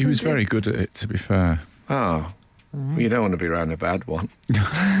Alex He from was very good at it, to be fair. Oh, well, you don't want to be around a bad one.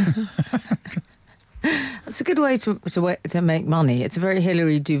 That's a good way to make money. It's a very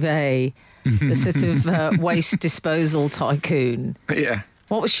Hilary Duvet, the sort of waste disposal tycoon. Yeah.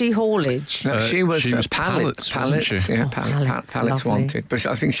 What was she, haulage? No, she was pallets, wasn't she? Yeah, Oh, pallets, pallets lovely. wanted. But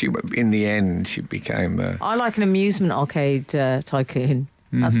I think in the end, she became... I like an amusement arcade tycoon.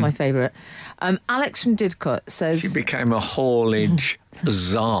 That's my favourite. Alex from Didcot says... she became a haulage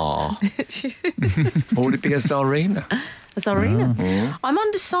czar. Or would it be a czarina? Tsarina. I'm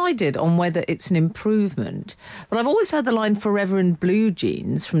undecided on whether it's an improvement, but I've always heard the line Forever in Blue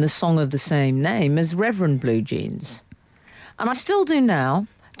Jeans from the song of the same name as Reverend Blue Jeans. And I still do now,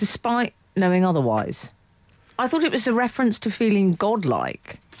 despite knowing otherwise. I thought it was a reference to feeling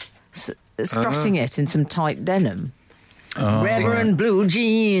godlike, strutting it in some tight denim. Reverend Blue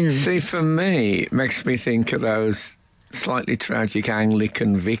Jeans. See, for me, it makes me think of those slightly tragic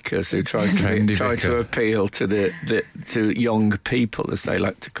Anglican vicars who try to appeal to to young people, as they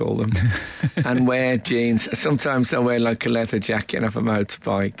like to call them, and wear jeans. Sometimes they'll wear like a leather jacket and have a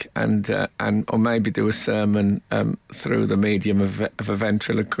motorbike, and or maybe do a sermon through the medium of a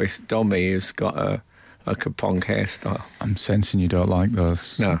ventriloquist dummy who's got a kapong hairstyle. I'm sensing you don't like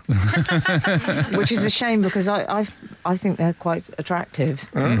those. No. Which is a shame because I think they're quite attractive.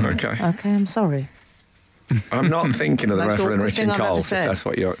 Oh, okay. Okay, I'm sorry. I'm not thinking of the Most Reverend awkward Richard thing I've ever Cole, if said. that's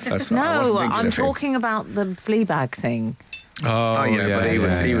what you're... That's what, I No, wasn't thinking I'm of him. talking about the Fleabag thing. Oh, yeah,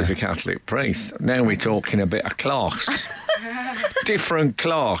 but he was a Catholic priest. Now we're talking a bit of class. Different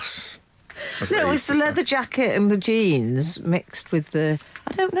class. as No, they it was used the to say. leather jacket and the jeans mixed with the,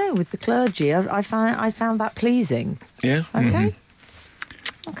 I don't know, with the clergy. I found that pleasing. Yeah. Okay.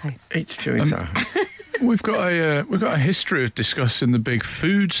 Okay. Each to his own. We've got a history of discussing the big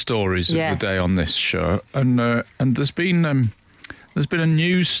food stories of Yes. the day on this show, and there's been a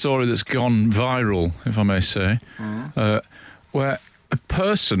news story that's gone viral, if I may say, where a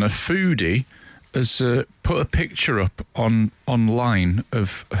foodie, has put a picture up online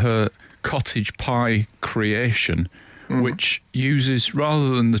of her cottage pie creation, which uses, rather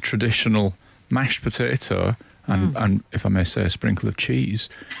than the traditional mashed potato and if I may say, a sprinkle of cheese,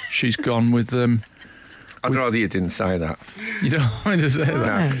 she's gone with I'd rather you didn't say that. You don't want me to say that?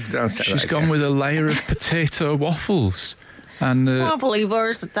 No, don't say She's that gone again. with a layer of potato waffles. And Waffly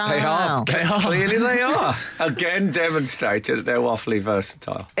versatile. They are. Clearly they are. Again, demonstrated that they're waffly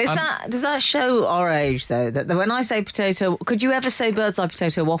versatile. Does that show our age, though? That when I say potato, could you ever say bird's eye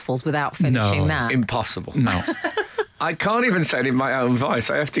potato waffles without finishing No. that? Impossible. no. I can't even say it in my own voice.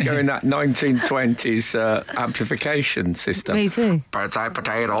 I have to go in that 1920s amplification system. Me too. Bird's eye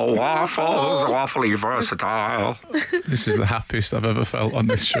potato waffles, waffly versatile. This is the happiest I've ever felt on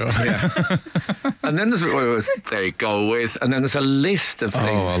this show. Yeah. And then they go with, and then there's a list of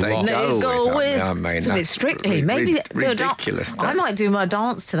things a they lot. go with. I mean, It's a bit that's strictly. Maybe ridiculous. I might do my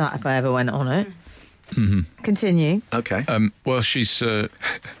dance to that if I ever went on it. Continue. Okay. Well, she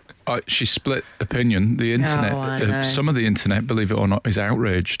split opinion. The internet, I know. some of the internet, believe it or not, is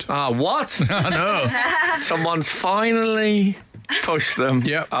outraged. What? I know. Someone's finally pushed them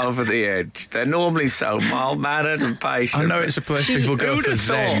Yep. over the edge. They're normally so mild-mannered and patient. I know it's a place people go Who'd for have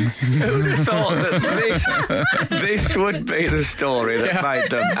zen. Who'd have thought that this would be the story that made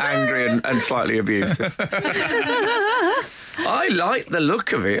them angry and slightly abusive? I like the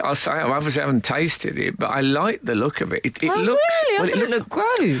look of it. I'll say I obviously haven't tasted it, but I like the look of it. It looks. Really? I well, thought it looked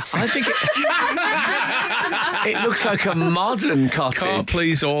gross. I think it looks like a modern cottage. Can't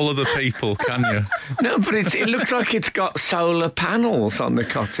please all of the people, can you? No, but it looks like it's got solar panels on the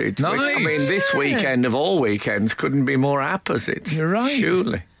cottage. Which, I mean, this weekend of all weekends couldn't be more opposite. You're right.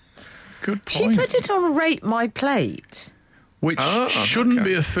 Surely. Good She point. put it on Rate My Plate. Which Oh, shouldn't okay.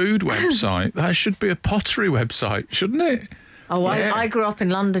 be a food website. That should be a pottery website, shouldn't it? Oh, Yeah. I grew up in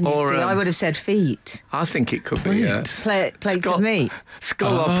London, you Or, see. I would have said feet. I think it could be a Plates of meat.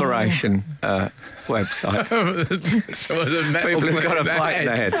 skull operation website. So the metal People have got a plate plate in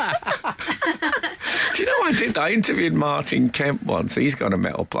their heads. Do you know I did? I interviewed Martin Kemp once. He's got a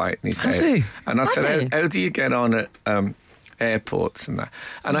metal plate in his Has head. he? And I Has said, he? how do you get on at airports and that?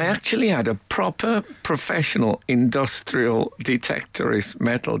 And I actually had a proper professional industrial detectorist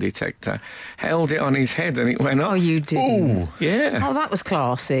metal detector, held it on his head and it went up. Oh, you did. Yeah. Oh, that was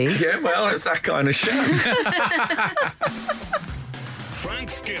classy. Yeah, well, it's that kind of show. Frank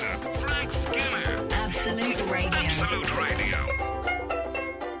Skinner. Frank Skinner. Absolute Radio. Absolute Radio.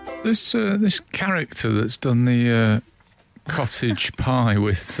 This character that's done the cottage pie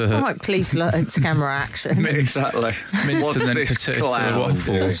with I like police lights, camera action. mince, Exactly. mince What's and then this potato clown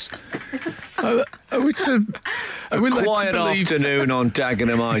waffles. Are we led Quiet to believe afternoon on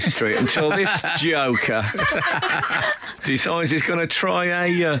Dagenham High Street until this joker decides he's going to try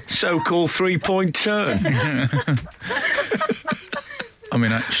a so-called three-point turn. I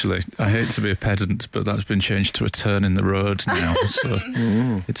mean, actually, I hate to be a pedant, but that's been changed to a turn in the road now. So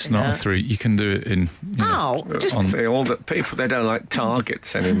it's not a three. You can do it in. Ow. Just, on- See, all the people, they don't like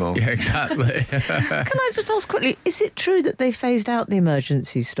targets anymore. Yeah, exactly. can I just ask quickly, is it true that they phased out the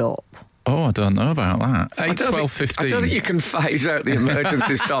emergency stop? Oh, I don't know about that. I 8, don't 12, think- 15. I don't think you can phase out the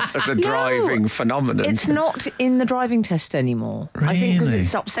emergency stop as a No, driving phenomenon. It's not in the driving test anymore. I think because Really?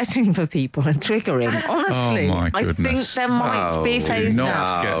 it's upsetting for people and triggering. Honestly, Oh, my I think goodness. there might be No, phased do out.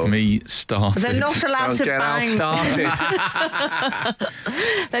 Not No. get me started. They're not allowed Don't to get all bang. started.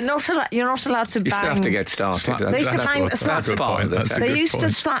 They're not allowed. You're not allowed to You bang. still have to get started. Slap- They used to That's bang what- a slap. that's part of the That's a test. They good used to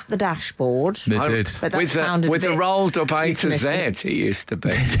point. slap the dashboard. They did. But that with sounded the a bit rolled up A to Z, euphemistic. he used to be.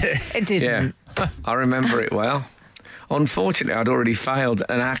 It didn't. Yeah, I remember it well. Unfortunately, I'd already failed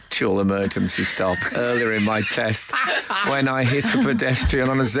an actual emergency stop earlier in my test when I hit a pedestrian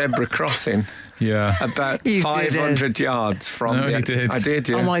on a zebra crossing Yeah. about You 500 yards from No, the you accident. did. I did,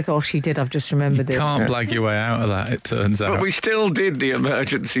 yeah. Oh my gosh, he did. I've just remembered this. Can't blag your way out of that, it turns out. But we still did the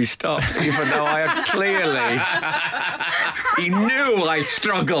emergency stop, even though I had clearly... He knew I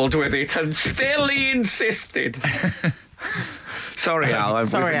struggled with it, and still he insisted. Sorry, Al, I've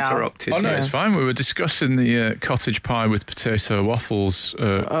Sorry, Al. interrupted Oh, no, you. it's fine. We were discussing the cottage pie with potato waffles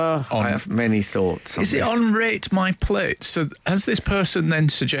I on... have many thoughts on Is it this. on Rate My Plate? So has this person then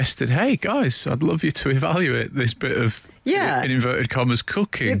suggested, hey, guys, I'd love you to evaluate this bit of, Yeah. in inverted commas,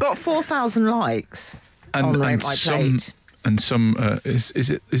 cooking? You've got 4,000 likes on Rate My Plate. And some is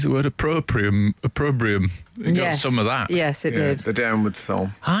the word opprobrium? It got some of that. Yes, it Yeah, did. the downward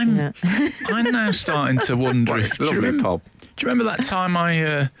thumb. I'm Yeah. I'm now starting to wonder if do you Lovely remember- pub. Do you remember that time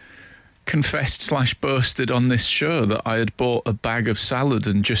I confessed / boasted on this show that I had bought a bag of salad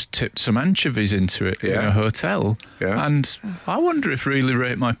and just tipped some anchovies into it in Yeah. a hotel? Yeah. And I wonder if really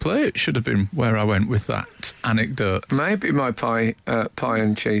Rate My Plate should have been where I went with that anecdote. Maybe my pie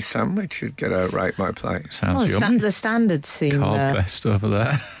and cheese sandwich should get a Rate My Plate. Sounds Oh, yummy. the standards seem. Carb fest over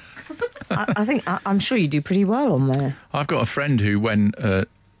there. I think I'm sure you do pretty well on there. I've got a friend who, when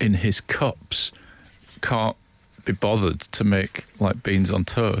in his cups, can't be bothered to make like beans on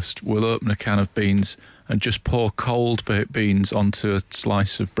toast, will open a can of beans and just pour cold baked beans onto a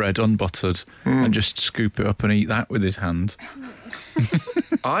slice of bread unbuttered and just scoop it up and eat that with his hand.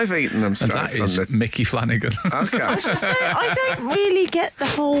 I've eaten them And straight that from is the... Mickey Flanagan. Okay. I don't really get the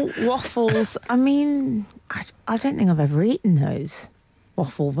whole waffles. I mean, I don't think I've ever eaten those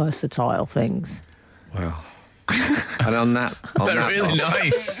waffle versatile things. Well, and on that They're note, really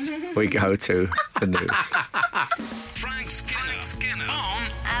nice. we go to the news. Frank Skinner on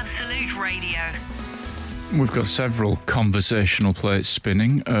Absolute Radio. We've got several conversational plates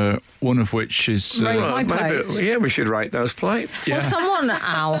spinning, one of which is... Rate my maybe, plate. we should rate those plates. Well, someone,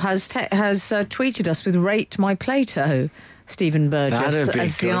 Al, has tweeted us with Rate My Plato, Stephen Burgess, That'd be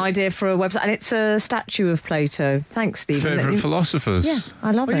as the good. idea for a website. And it's a statue of Plato. Thanks, Stephen. Favourite philosophers. Yeah,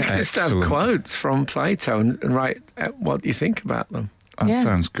 I love Well, you it. could just have Excellent. quotes from Plato and write what you think about them. That Yeah.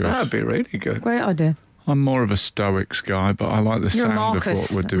 sounds good. That'd be really good. Great idea. I'm more of a Stoics guy, but I like the You're a sound Marcus-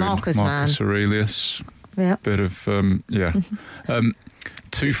 of what we're doing. Marcus Marcus Aurelius. Yeah. Bit of,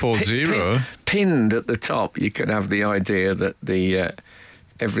 240. Pinned at the top, you could have the idea that the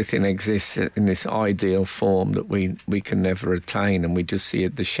everything exists in this ideal form that we can never attain, and we just see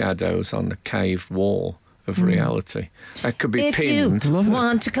the shadows on the cave wall of reality. That could be If pinned. you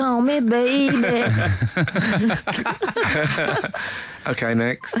want to call me baby. Okay,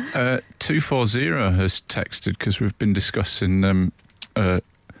 next. 240 has texted because we've been discussing,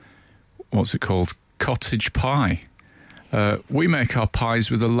 what's it called? Cottage pie. We make our pies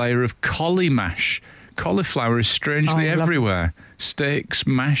with a layer of collie mash. Cauliflower is strangely Oh, everywhere. Steaks,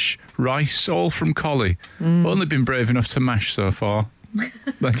 mash, rice, all from collie. Only been brave enough to mash so far.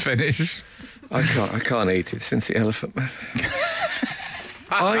 Then finish. I can't eat it since the Elephant Man.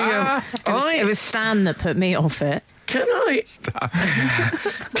 It was Stan that put me off it. Can I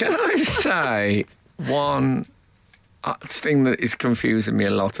say one thing that is confusing me a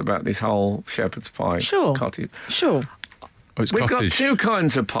lot about this whole shepherd's pie? Sure. Cottage. Sure. Oh, it's We've got cottage. two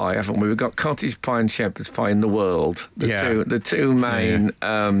kinds of pie, haven't we? We've got cottage pie and shepherd's pie in the world. The two main.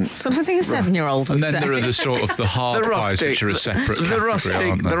 Something a 7-year-old would And then say. there are the sort of the hard pies, which are a separate category,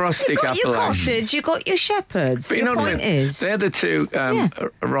 aren't they? The rustic You've got your appellation. cottage, you've got your shepherds. But you Your know what I point mean? is, They're the two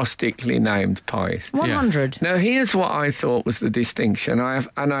rustically named pies. 100. Now, here's what I thought was the distinction.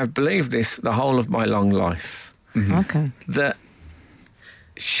 I've believed this the whole of my long life. Okay. That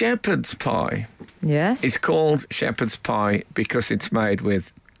shepherd's pie Yes. is called shepherd's pie because it's made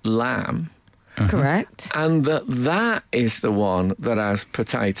with lamb, correct. and that is the one that has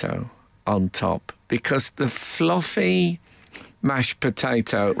potato on top, because the fluffy mashed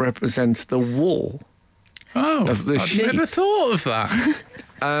potato represents the wool Oh, of the I've sheep. never thought of that.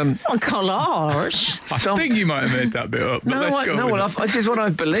 On collage. I think you might have made that bit up, but let's go with it. This is what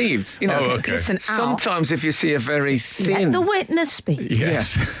I've believed. You know, Oh, okay. Listen, Al, sometimes if you see a very let thin, the witness speak.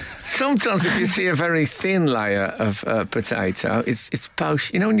 Yes. sometimes if you see a very thin layer of potato, it's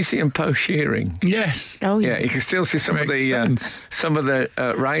post. You know when you see them post shearing. Yes. Oh, Yeah, yeah. you can still see some of Makes the sense.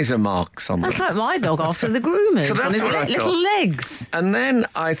 razor marks on them. That's like my dog after the groomers So that's on his what I little thought. legs. And then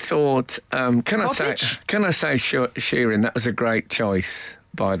I thought, can Cottage? I say shearing? That was a great choice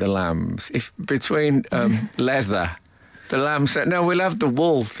by the lambs. If between leather, the lamb said, "No, we'll have the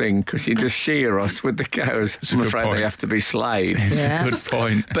wool thing because you just shear us with the cows." a I'm good afraid point. they have to be slayed. It's Yeah. a good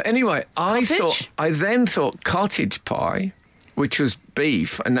point. But anyway, I Cottage? then thought cottage pie, which was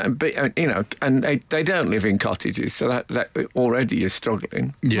beef, and they don't live in cottages, so that already you're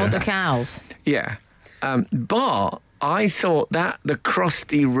struggling. Yeah. Not the cows. Yeah, but I thought that the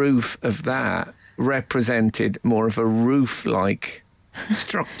crusty roof of that represented more of a roof-like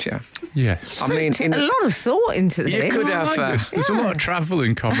structure. Yes. I mean, A lot of thought into this. You could I have, like this. There's a lot of travel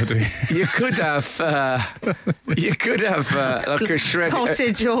in comedy. you could have like a shredded.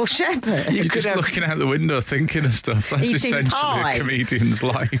 Cottage or shepherd. You You're could just have looking out the window thinking of stuff. That's Eating essentially pie. a comedian's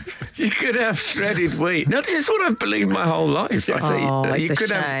life. You could have shredded wheat. No, this is what I've believed my whole life. I say, Oh, it's you a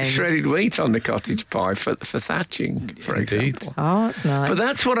could have shame. shredded wheat on the cottage pie for thatching, for Indeed. example. Oh, that's nice. But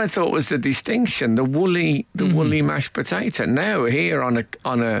that's what I thought was the distinction: the woolly mashed potato. Now here on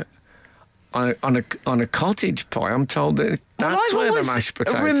a cottage pie, I'm told that Well, that's I've where the always mashed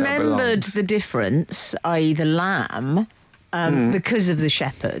potato remembered belongs. the difference, i.e. the lamb, because of the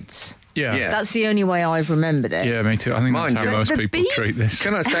shepherds. Yeah. Yeah. That's the only way I've remembered it. Yeah, me too. I think Mind that's you. how most The people beef- treat this.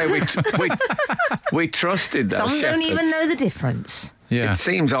 Can I say we trusted those Some shepherds? don't even know the difference. Yeah. It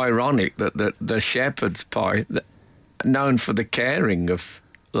seems ironic that the shepherd's pie, known for the caring of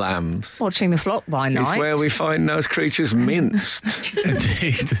lambs, Watching the flock by is night. where we find those creatures minced.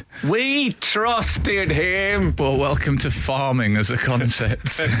 Indeed. We trusted him. Well, welcome to farming as a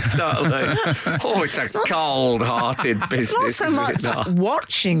concept. Exactly. Oh, it's a cold-hearted business. Not so is it much not?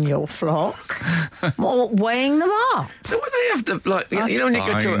 watching your flock, more weighing them up. When they have the That's you know when you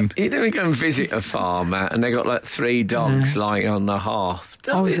go fine. you go and visit a farmer and they got like 3 dogs lying on the hearth.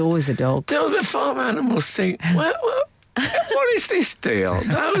 I was always a dog. Do the farm animals think, What is this deal?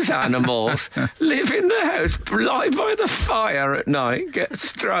 Those animals live in the house, lie by the fire at night, get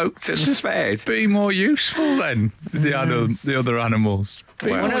stroked and fed. Be more useful then, the other animals.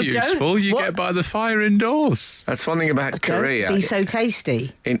 Be Well, more no, useful. You what? get by the fire indoors. That's one thing about Korea. Don't be so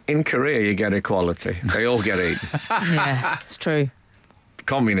tasty. In Korea, you get equality. They all get eaten. Yeah, it's true.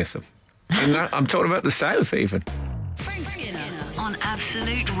 Communism. I'm talking about the South, even. Frank Skinner on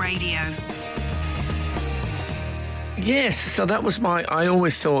Absolute Radio. Yes, so that was I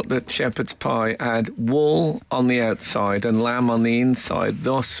always thought that shepherd's pie had wool on the outside and lamb on the inside,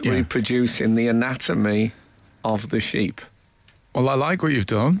 thus Yeah. reproducing the anatomy of the sheep. Well, I like what you've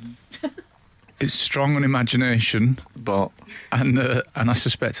done. It's strong on imagination, But and I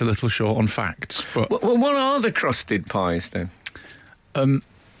suspect a little short on facts. But well, what are the crusted pies then?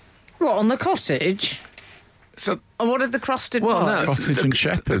 What, on the cottage? So, And what are the crusted well, pies? no, Cottage and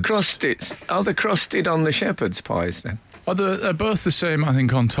shepherds. The crusted are the crusted on the shepherd's pies then? they're both the same, I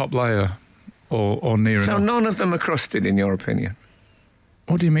think, on top layer or near So enough. none of them are crusted in your opinion?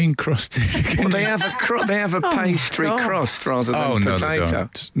 What do you mean crusted? Well, they have a pastry God. crust rather than Oh, no, they potato.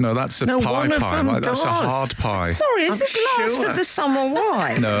 don't. No, that's a No, pie one of pie. them Like, that's a does. hard pie. Sorry, is I'm this last sure. of the summer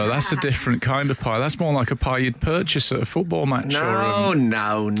wine? No, that's a different kind of pie. That's more like a pie you'd purchase at a football match No,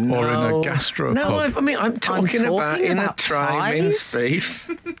 no. or in a gastropub. No, I'm talking about in a about tray pies. minced beef.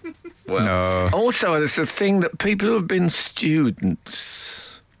 Well, No. also, there's a thing that people who have been students.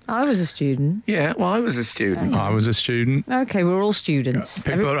 I was a student. Yeah, well, I was a student. I was a student. Okay, we're all students.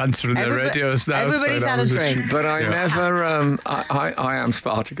 People are answering their everybo- radios now. everybody's saying I had a was drink. But I Yeah. never, I am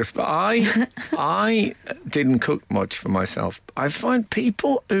Spartacus, but I didn't cook much for myself. I find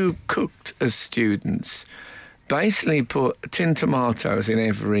people who cooked as students basically put tin tomatoes in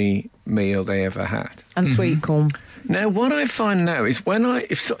every meal they ever had. And sweet corn. Now, what I find now is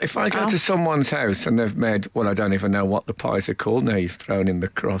if I go to someone's house and they've made, well, I don't even know what the pies are called now, you've thrown in the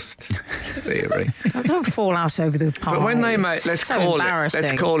crust theory. I don't fall out over the pie. But when they make, let's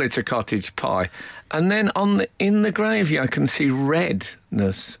call it a cottage pie. And then in the gravy, I can see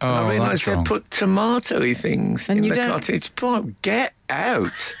redness. Oh, And I realise that's they wrong. put tomatoey things And in you the don't- cottage pie. Get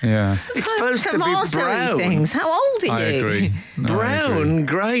out. Yeah. It's supposed to be Tomatoey brown. things. How old are you? I agree. No, I agree. Brown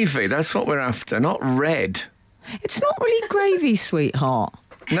gravy, that's what we're after, not red. It's not really gravy, sweetheart.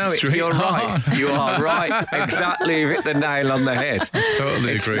 No, you're right. Sweetheart. You are right. Exactly, you hit the nail on the head.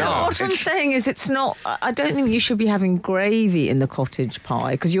 Totally It's agree. not. with that. What I'm saying is, it's not. I don't think you should be having gravy in the cottage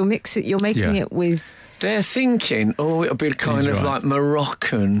pie because you're making Yeah. it with. They're thinking, it'll be kind He's of right. like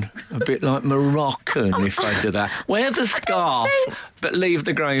Moroccan, a bit like Moroccan if I do that. Wear the scarf, but leave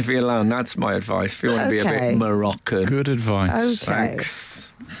the gravy alone. That's my advice if you want to be a Okay. bit Moroccan. Good advice. Okay. Thanks.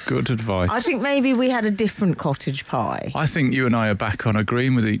 Good advice. I think maybe we had a different cottage pie. I think you and I are back on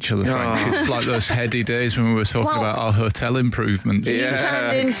agreeing with each other, Frank. Oh. It's like those heady days when we were talking Well- about our hotel improvements. You Yeah,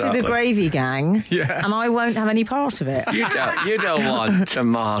 turned into exactly. the gravy gang, Yeah. and I won't have any part of it. You don't want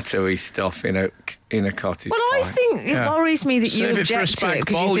tomatoey stuff in a cottage Well, pie. I think it Yeah. worries me that Save you it for a object to spag it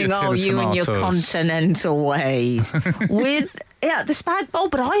because bowl, you think, your tin of you and your tomatoes." continental ways. With the spag bowl,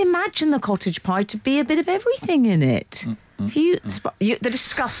 but I imagine the cottage pie to be a bit of everything in it. If the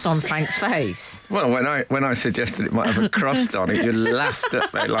disgust on Frank's face. Well, when I suggested it might have a crust on it, you laughed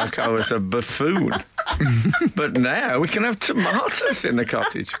at me like I was a buffoon. But now we can have tomatoes in the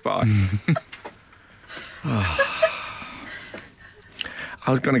cottage pie. I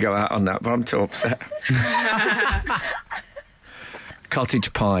was going to go out on that, but I'm too upset.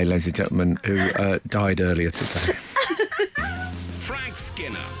 Cottage pie, ladies and gentlemen, who died earlier today. Frank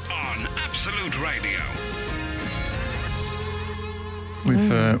Skinner on Absolute Radio.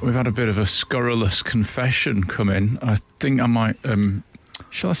 We've had a bit of a scurrilous confession come in. I think I might.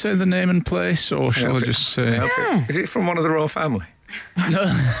 Shall I say the name and place, or shall I just say? Okay. Is it from one of the royal family?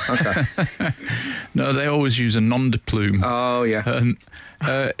 No. Okay. No, they always use a nom de plume. Oh, yeah.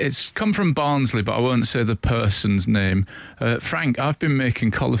 It's come from Barnsley, but I won't say the person's name. Frank, I've been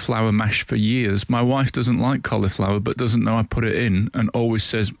making cauliflower mash for years. My wife doesn't like cauliflower, but doesn't know I put it in, and always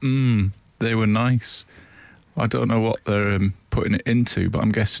says, they were nice. I don't know what they're putting it into, but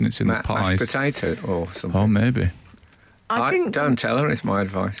I'm guessing it's in the pies. Mashed potato or something. Oh, maybe. I think Don't tell her, it's my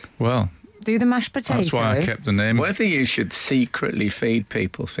advice. Well, do the mashed potato. that's why I kept the name. Whether you should secretly feed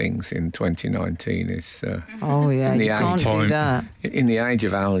people things in 2019 is Oh yeah, In the you can't do point. that. in the age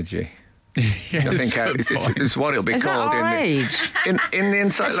of allergy. Yes, I think it's what it'll be Is that called our age? in the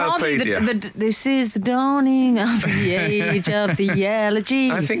It's hardly encyclopedia. this is the dawning of the age of the allergy.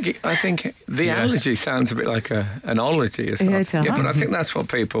 I think the allergy sounds a bit like an ology or something. Yeah, it does. But I think that's what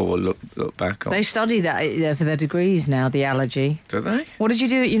people will look back on. They study that for their degrees now, the allergy. Do they? What did you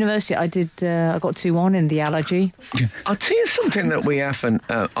do at university? I got 2-1 in the allergy. I'll tell you something that we haven't.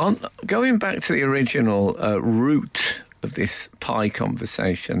 Going back to the original root of this pie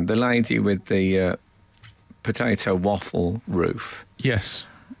conversation, the lady with the potato waffle roof. Yes.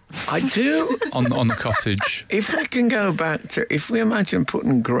 I do. on the cottage. If we can go back to, if we imagine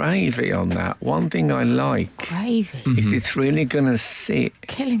putting gravy on that, one thing I like Gravy. is it's really going to sit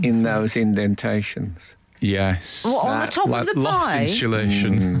Killing in me. those indentations. Yes. What, on the top like of the loft pie?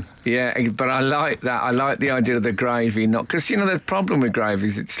 insulation. Yeah, but I like that. I like the idea of the gravy, not because the problem with gravy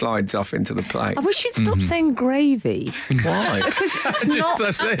is it slides off into the plate. I wish you'd stop saying gravy. Why? Because it's Just not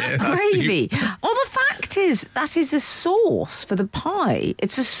that's it. gravy. Well, the fact is, that is a sauce for the pie.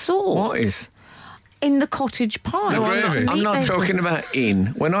 It's a sauce. What is? In the cottage pie. The It's gravy? a I'm meat not base. talking about in.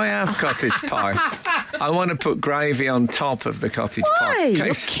 When I have cottage pie, I want to put gravy on top of the cottage Why? pie.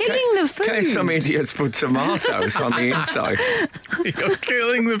 You're killing the food. In case some idiots put tomatoes on the inside. You're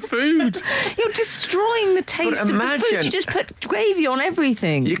killing the food. You're destroying the taste of the food. imagine- You just put gravy on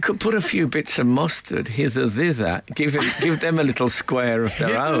everything. You could put a few bits of mustard hither thither. Give them a little square of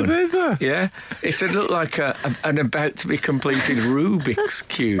their own. Hither. Yeah, it would look like an about to be completed Rubik's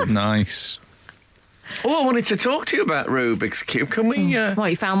cube. Nice. Oh, I wanted to talk to you about Rubik's cube. Can we?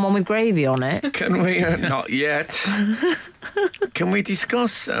 What, you found one with gravy on it? Can we? Not yet. Can we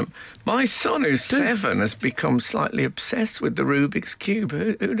discuss? My son, who's 7, has become slightly obsessed with the Rubik's cube.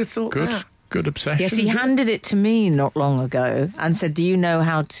 Who'd have thought that? Good obsession. Yes, he handed it to me not long ago and said, "Do you know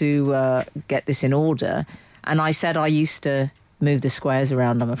how to get this in order?" And I said, "I used to move the squares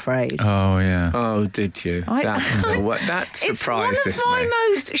around, I'm afraid." Oh, yeah. Oh, did you? That It's surprised one of us, my me.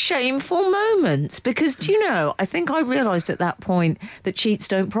 most shameful moments because, do you know, I think I realised at that point that cheats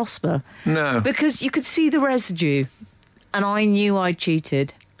don't prosper. No. Because you could see the residue and I knew I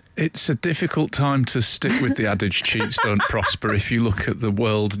cheated. It's a difficult time to stick with the adage cheats don't prosper if you look at the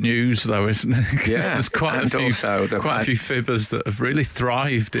world news, though, isn't it? 'Cause Yeah, there's quite and also a few fibbers that have really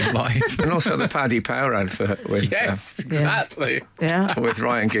thrived in life. And also the Paddy Power advert with, exactly. Yeah. with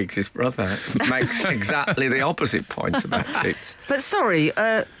Ryan Giggs' brother makes exactly the opposite point about cheats. But sorry,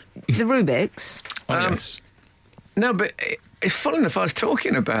 the Rubik's. Oh, yes. No, but it's funny enough, I was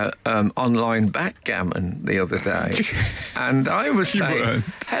talking about online backgammon the other day, and I was saying,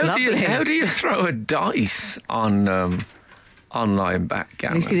 weren't. how do you throw a dice on online At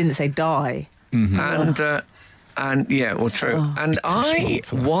backgammon? least he didn't say die. And yeah, well, true. Oh, and I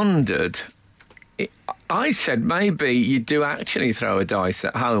wondered. I said maybe you do actually throw a dice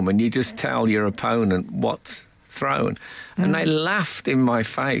at home, and you just tell your opponent what's thrown, and they laughed in my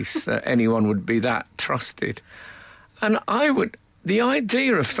face that anyone would be that trusted. And the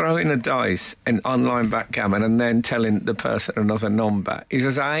idea of throwing a dice in online backgammon and then telling the person another number is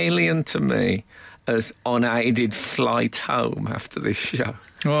as alien to me as unaided flight home after this show.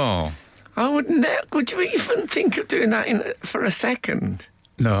 Oh. I would you even think of doing that for a second?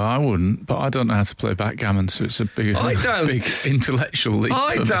 No, I wouldn't, but I don't know how to play backgammon, so it's a big intellectual leap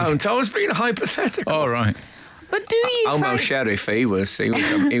I for me. don't. I was being hypothetical. All right. But do you, Almost Frank, Sheriff, he was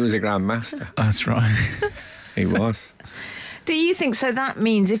a grand master. That's right. He was. do you think so? That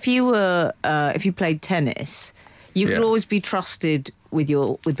means if you played tennis, you could Yeah. always be trusted with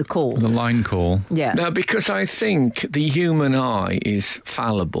the call. The line call. Yeah. No, because I think the human eye is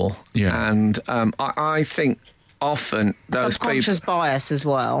fallible. Yeah. And I think often those Subconscious people... bias as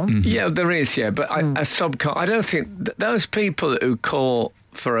well. Yeah, there is, yeah. But I don't think... those people who call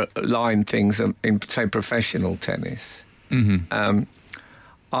for line things in, say, professional tennis...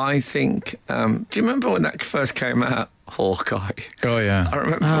 I think... do you remember when that first came out, Hawkeye? Oh, yeah. I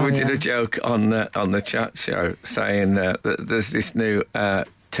remember we did a joke on the chat show saying that there's this new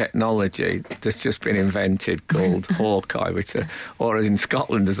technology that's just been invented called Hawkeye, or in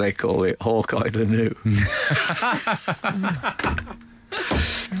Scotland as they call it, Hawkeye the New.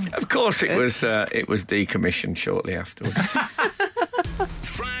 Of course, it was decommissioned shortly afterwards.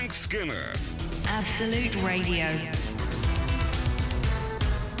 Frank Skinner. Absolute Radio.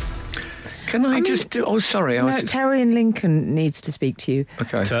 Can I just do... Oh, sorry. I was No, just, Terry in Lincoln needs to speak to you.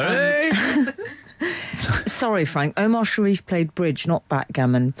 okay. Terry! Sorry, Frank. Omar Sharif played bridge, not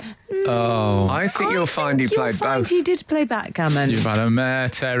backgammon. Oh, I think you'll find he played both. He did play backgammon. you've had a mare,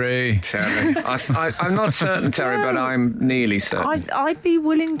 Terry. Terry. I'm not certain, Terry, but I'm nearly certain. I'd be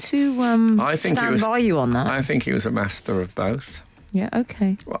willing to I think he stand was- by you on that. I think he was a master of both. Yeah,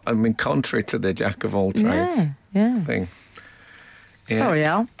 okay. Well, I mean, contrary to the jack of all trades thing. Yeah. Sorry,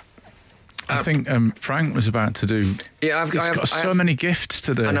 Al. I think Frank was about to do. Yeah, He's got so many gifts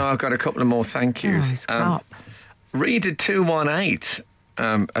today. I know. I've got a couple of more thank yous. Reader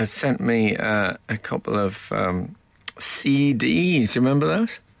 218 has sent me a couple of CDs. You remember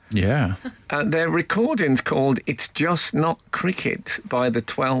those? Yeah. Their recordings called "It's Just Not Cricket" by the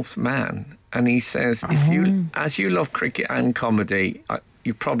 12th Man, and he says, as you love cricket and comedy,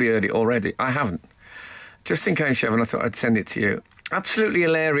 you've probably heard it already. I haven't. Just in case you haven't, I thought I'd send it to you. Absolutely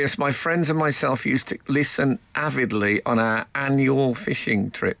hilarious. My friends and myself used to listen avidly on our annual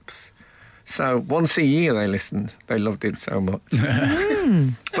fishing trips. So once a year they listened. They loved it so much. But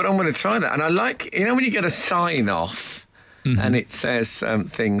I'm going to try that. And I like, when you get a sign off and it says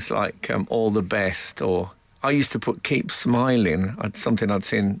things like all the best, or I used to put keep smiling. Something I'd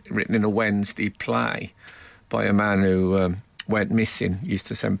seen written in a Wednesday play by a man who went missing, used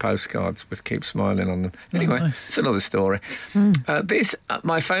to send postcards with keep smiling on them. Anyway, It's another story.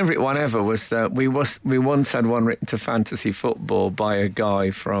 My favourite one ever was we once had one written to fantasy football by a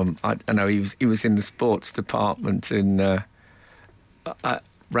guy from, I don't know, he was in the sports department in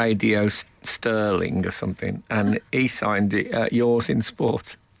Radio Sterling or something, and he signed it yours in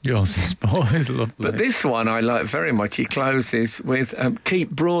sport. Yours in sport is lovely. But this one I like very much. He closes with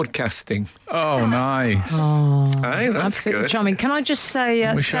keep broadcasting. Oh, nice. Oh, hey, that's absolutely good. charming. Can I just say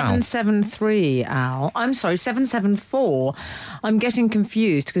 773, Al? I'm sorry, 774. I'm getting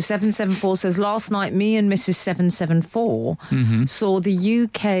confused because 774 says, last night me and Mrs. 774 saw the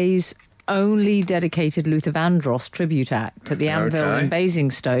UK's only dedicated Luther Vandross tribute act at the Anvil in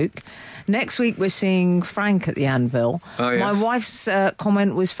Basingstoke. Next week we're seeing Frank at the Anvil. Oh, yes. My wife's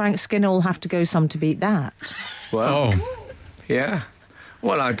comment was, Frank Skinner will have to go some to beat that. Well, yeah.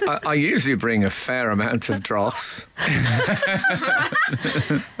 Well, I usually bring a fair amount of dross. I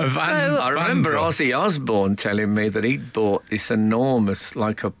remember Ozzy Osbourne telling me that he'd bought this enormous,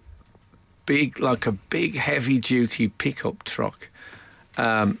 like a big heavy-duty pickup truck.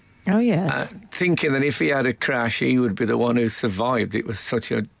 Oh, yes. Thinking that if he had a crash, he would be the one who survived. It was such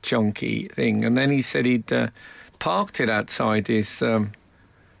a chunky thing. And then he said he'd parked it outside his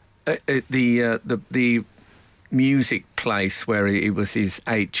the music place where it was his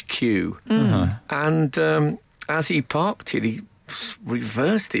HQ. And as he parked it, he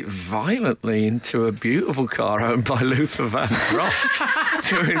reversed it violently into a beautiful car owned by Luther Vandross,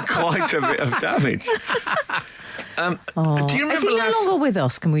 doing quite a bit of damage. Do you remember is he no longer with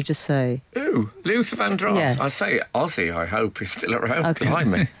us, can we just say? Ooh, Luther Vandross. Yes. I say Ozzy, I hope, is still around. Okay. Behind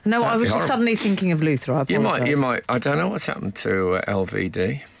me. No, I was just suddenly thinking of Luther. I apologise. You might. I don't know what's happened to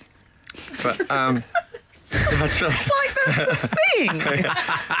LVD. But, that's a thing.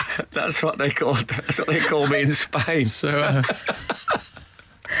 That's what they call me in Spain. So,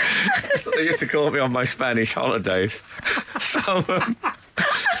 that's what they used to call me on my Spanish holidays. So,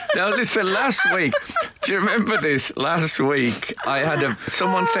 now listen, last week, do you remember this? Last week, I had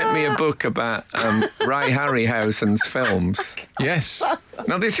someone sent me a book about Ray Harryhausen's films. yes.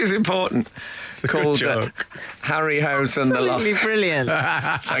 Now this is important. It's called Harryhausen the Lost. Absolutely brilliant.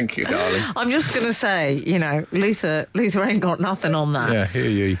 Thank you, darling. I'm just going to say, Luther ain't got nothing on that. Yeah, hear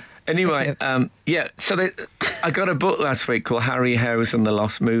you. Anyway, so I got a book last week called Harryhausen the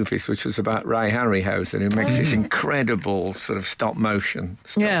Lost Movies, which was about Ray Harryhausen, who makes this incredible sort of stop motion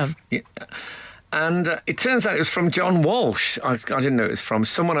stuff. Yeah. And it turns out it was from John Walsh. I didn't know it was from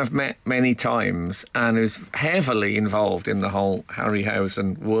someone I've met many times and who's heavily involved in the whole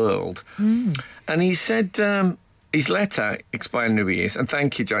Harryhausen world. And he said his letter explaining who he is, and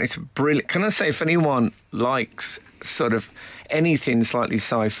thank you, John. It's brilliant. Can I say, if anyone likes sort of anything slightly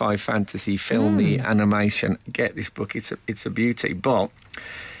sci-fi, fantasy, filmy, animation, get this book. It's a beauty. But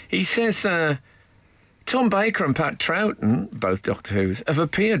he says Tom Baker and Pat Troughton, both Doctor Who's, have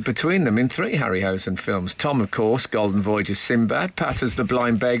appeared between them in 3 Harryhausen films. Tom, of course, Golden Voyage as Sinbad. Pat as the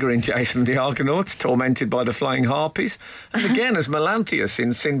blind beggar in Jason and the Argonauts, tormented by the flying harpies. And again as Melanthius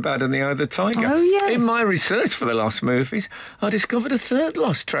in Sinbad and the Eye of the Tiger. Oh, yes. In my research for the Lost Movies, I discovered a 3rd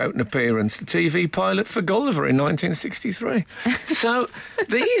Lost Troughton appearance, the TV pilot for Gulliver in 1963. So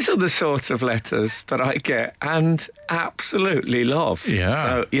these are the sorts of letters that I get and absolutely love. Yeah.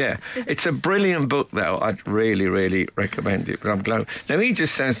 So, yeah, it's a brilliant book, though. I'd really, really recommend it, but I'm glad. Now, he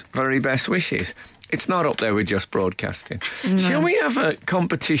just says, very best wishes. It's not up there with just broadcasting. No. Shall we have a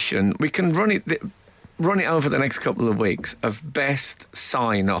competition? We can run it run it over the next couple of weeks of best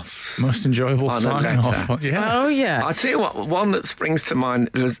sign-offs. Most enjoyable on a sign-off. letter. Yeah. Oh, yeah. I'll tell you what, one that springs to mind,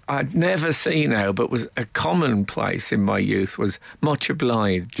 I'd never seen now, but was a commonplace in my youth, was much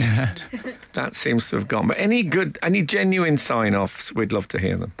obliged. That seems to have gone. But any genuine sign-offs, we'd love to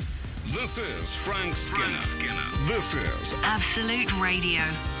hear them. This is Frank Skinner. This is Absolute Radio.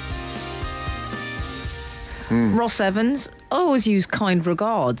 Ross Evans, I always use kind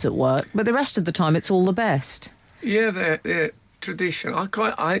regards at work, but the rest of the time it's all the best. Yeah, they're tradition. I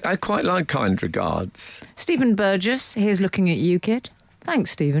quite like kind regards. Stephen Burgess, here's looking at you, kid.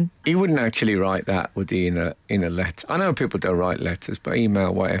 Thanks, Stephen. He wouldn't actually write that, would he, in a letter? I know people don't write letters, but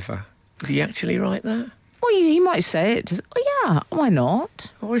email, whatever. Would he actually write that? Well, he might say it. Oh, yeah, why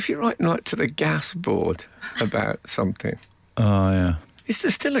not? Or if you write like to the gas board about something. Oh, yeah. Is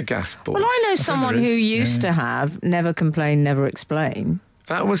there still a gas board? Well, I know someone who used yeah. to have never complain, never explain.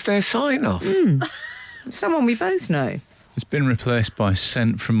 That was their sign-off. Someone we both know. It's been replaced by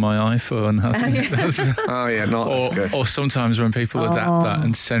sent from my iPhone, hasn't it? Oh, yeah, not as good. Or sometimes when people adapt that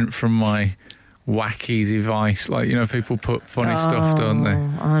and sent from my wacky device, like, you know, people put funny stuff, don't they?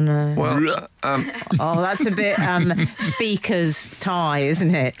 I know. Well, Oh, that's a bit speaker's tie,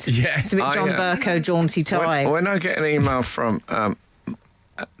 isn't it? Yeah. It's a bit John Burko jaunty tie. when I get an email from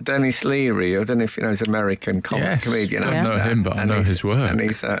Dennis Leary, I don't know if you know, he's an American comedian. I don't know him, but I know his work. And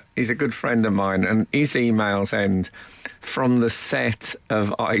he's a good friend of mine, and his emails end from the set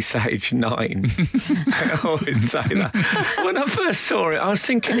of Ice Age 9. I always say that. When I first saw it, I was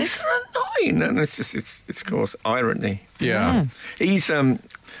thinking, is there a 9? And it's of course irony. Yeah. He's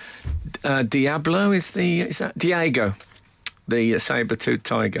Diablo is that Diego, the saber-toothed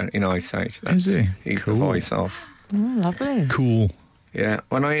tiger in Ice Age. Is he? He's Cool. the voice of. Oh, lovely. Cool. Yeah,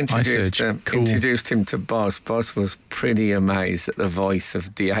 when I introduced him to Buzz was pretty amazed at the voice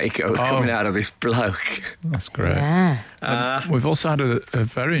of Diego coming out of this bloke. That's great. Yeah. We've also had a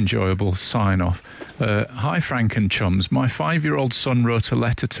very enjoyable sign-off. Hi, Frank and chums. My 5-year-old son wrote a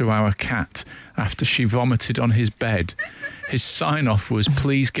letter to our cat after she vomited on his bed. His sign-off was,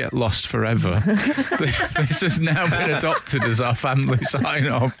 please get lost forever. This has now been adopted as our family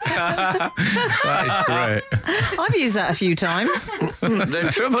sign-off. That is great. I've used that a few times. The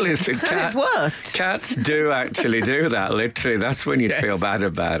trouble is that It's worked. cats do actually do that, literally. That's when you'd feel bad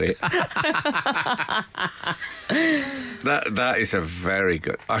about it. That is a very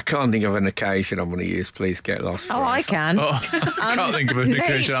good... I can't think of an occasion I'm going to use please get lost forever. Oh, I can. I can't think of an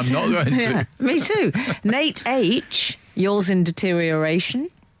occasion I'm not going to. Yeah, me too. Nate H., yours in deterioration.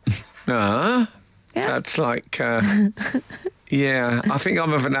 No, Yeah. that's like... yeah, I think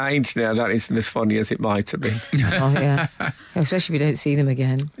I'm of an age now that isn't as funny as it might have been. Oh, yeah. Especially if you don't see them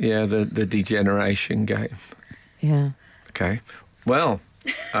again. Yeah, the degeneration game. Yeah. Okay. Well...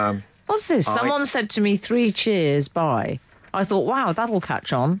 What's this? Someone said to me, 3 cheers, bye. I thought, wow, that'll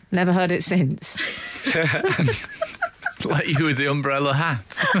catch on. Never heard it since. Like you with the umbrella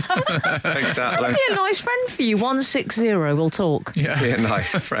hat. Exactly. Be a nice friend for you. 160, we'll talk. Yeah. Be a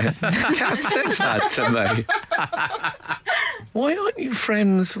nice friend. Kat says that to me. Why aren't you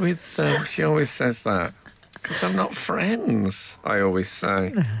friends with... she always says that. Because I'm not friends, I always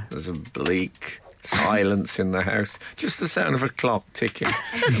say. There's a bleak silence in the house. Just the sound of a clock ticking.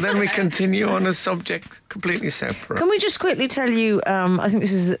 And then we continue on a subject completely separate. Can we just quickly tell you, I think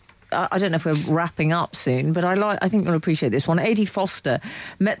this is... I don't know if we're wrapping up soon, but I think you'll appreciate this one. A.D. Foster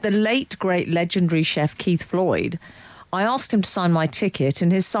met the late, great, legendary chef Keith Floyd. I asked him to sign my ticket,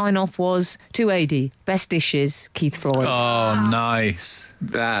 and his sign-off was, to A.D., best dishes, Keith Floyd. Oh, nice.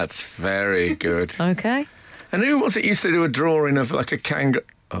 That's very good. Okay. And who was it used to do a drawing of like a kangaroo?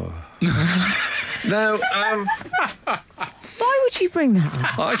 Oh. No, Why would you bring that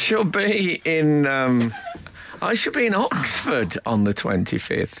up? I shall be in Oxford on the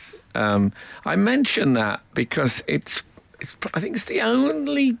 25th. I mention that because I think it's the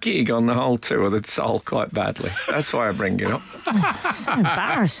only gig on the whole tour that sold quite badly. That's why I bring it up. So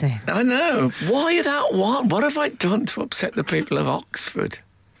embarrassing. I know. Why that one? What have I done to upset the people of Oxford?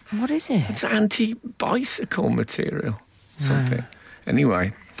 What is it? It's anti-bicycle material. Something.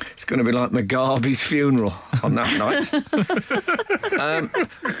 Anyway, it's going to be like Mugabe's funeral on that night.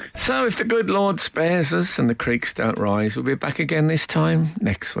 So if the good Lord spares us and the creeks don't rise, we'll be back again this time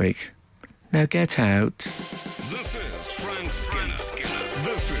next week. Now get out. This is Frank Skinner.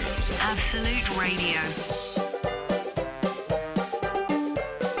 This is Absolute Radio.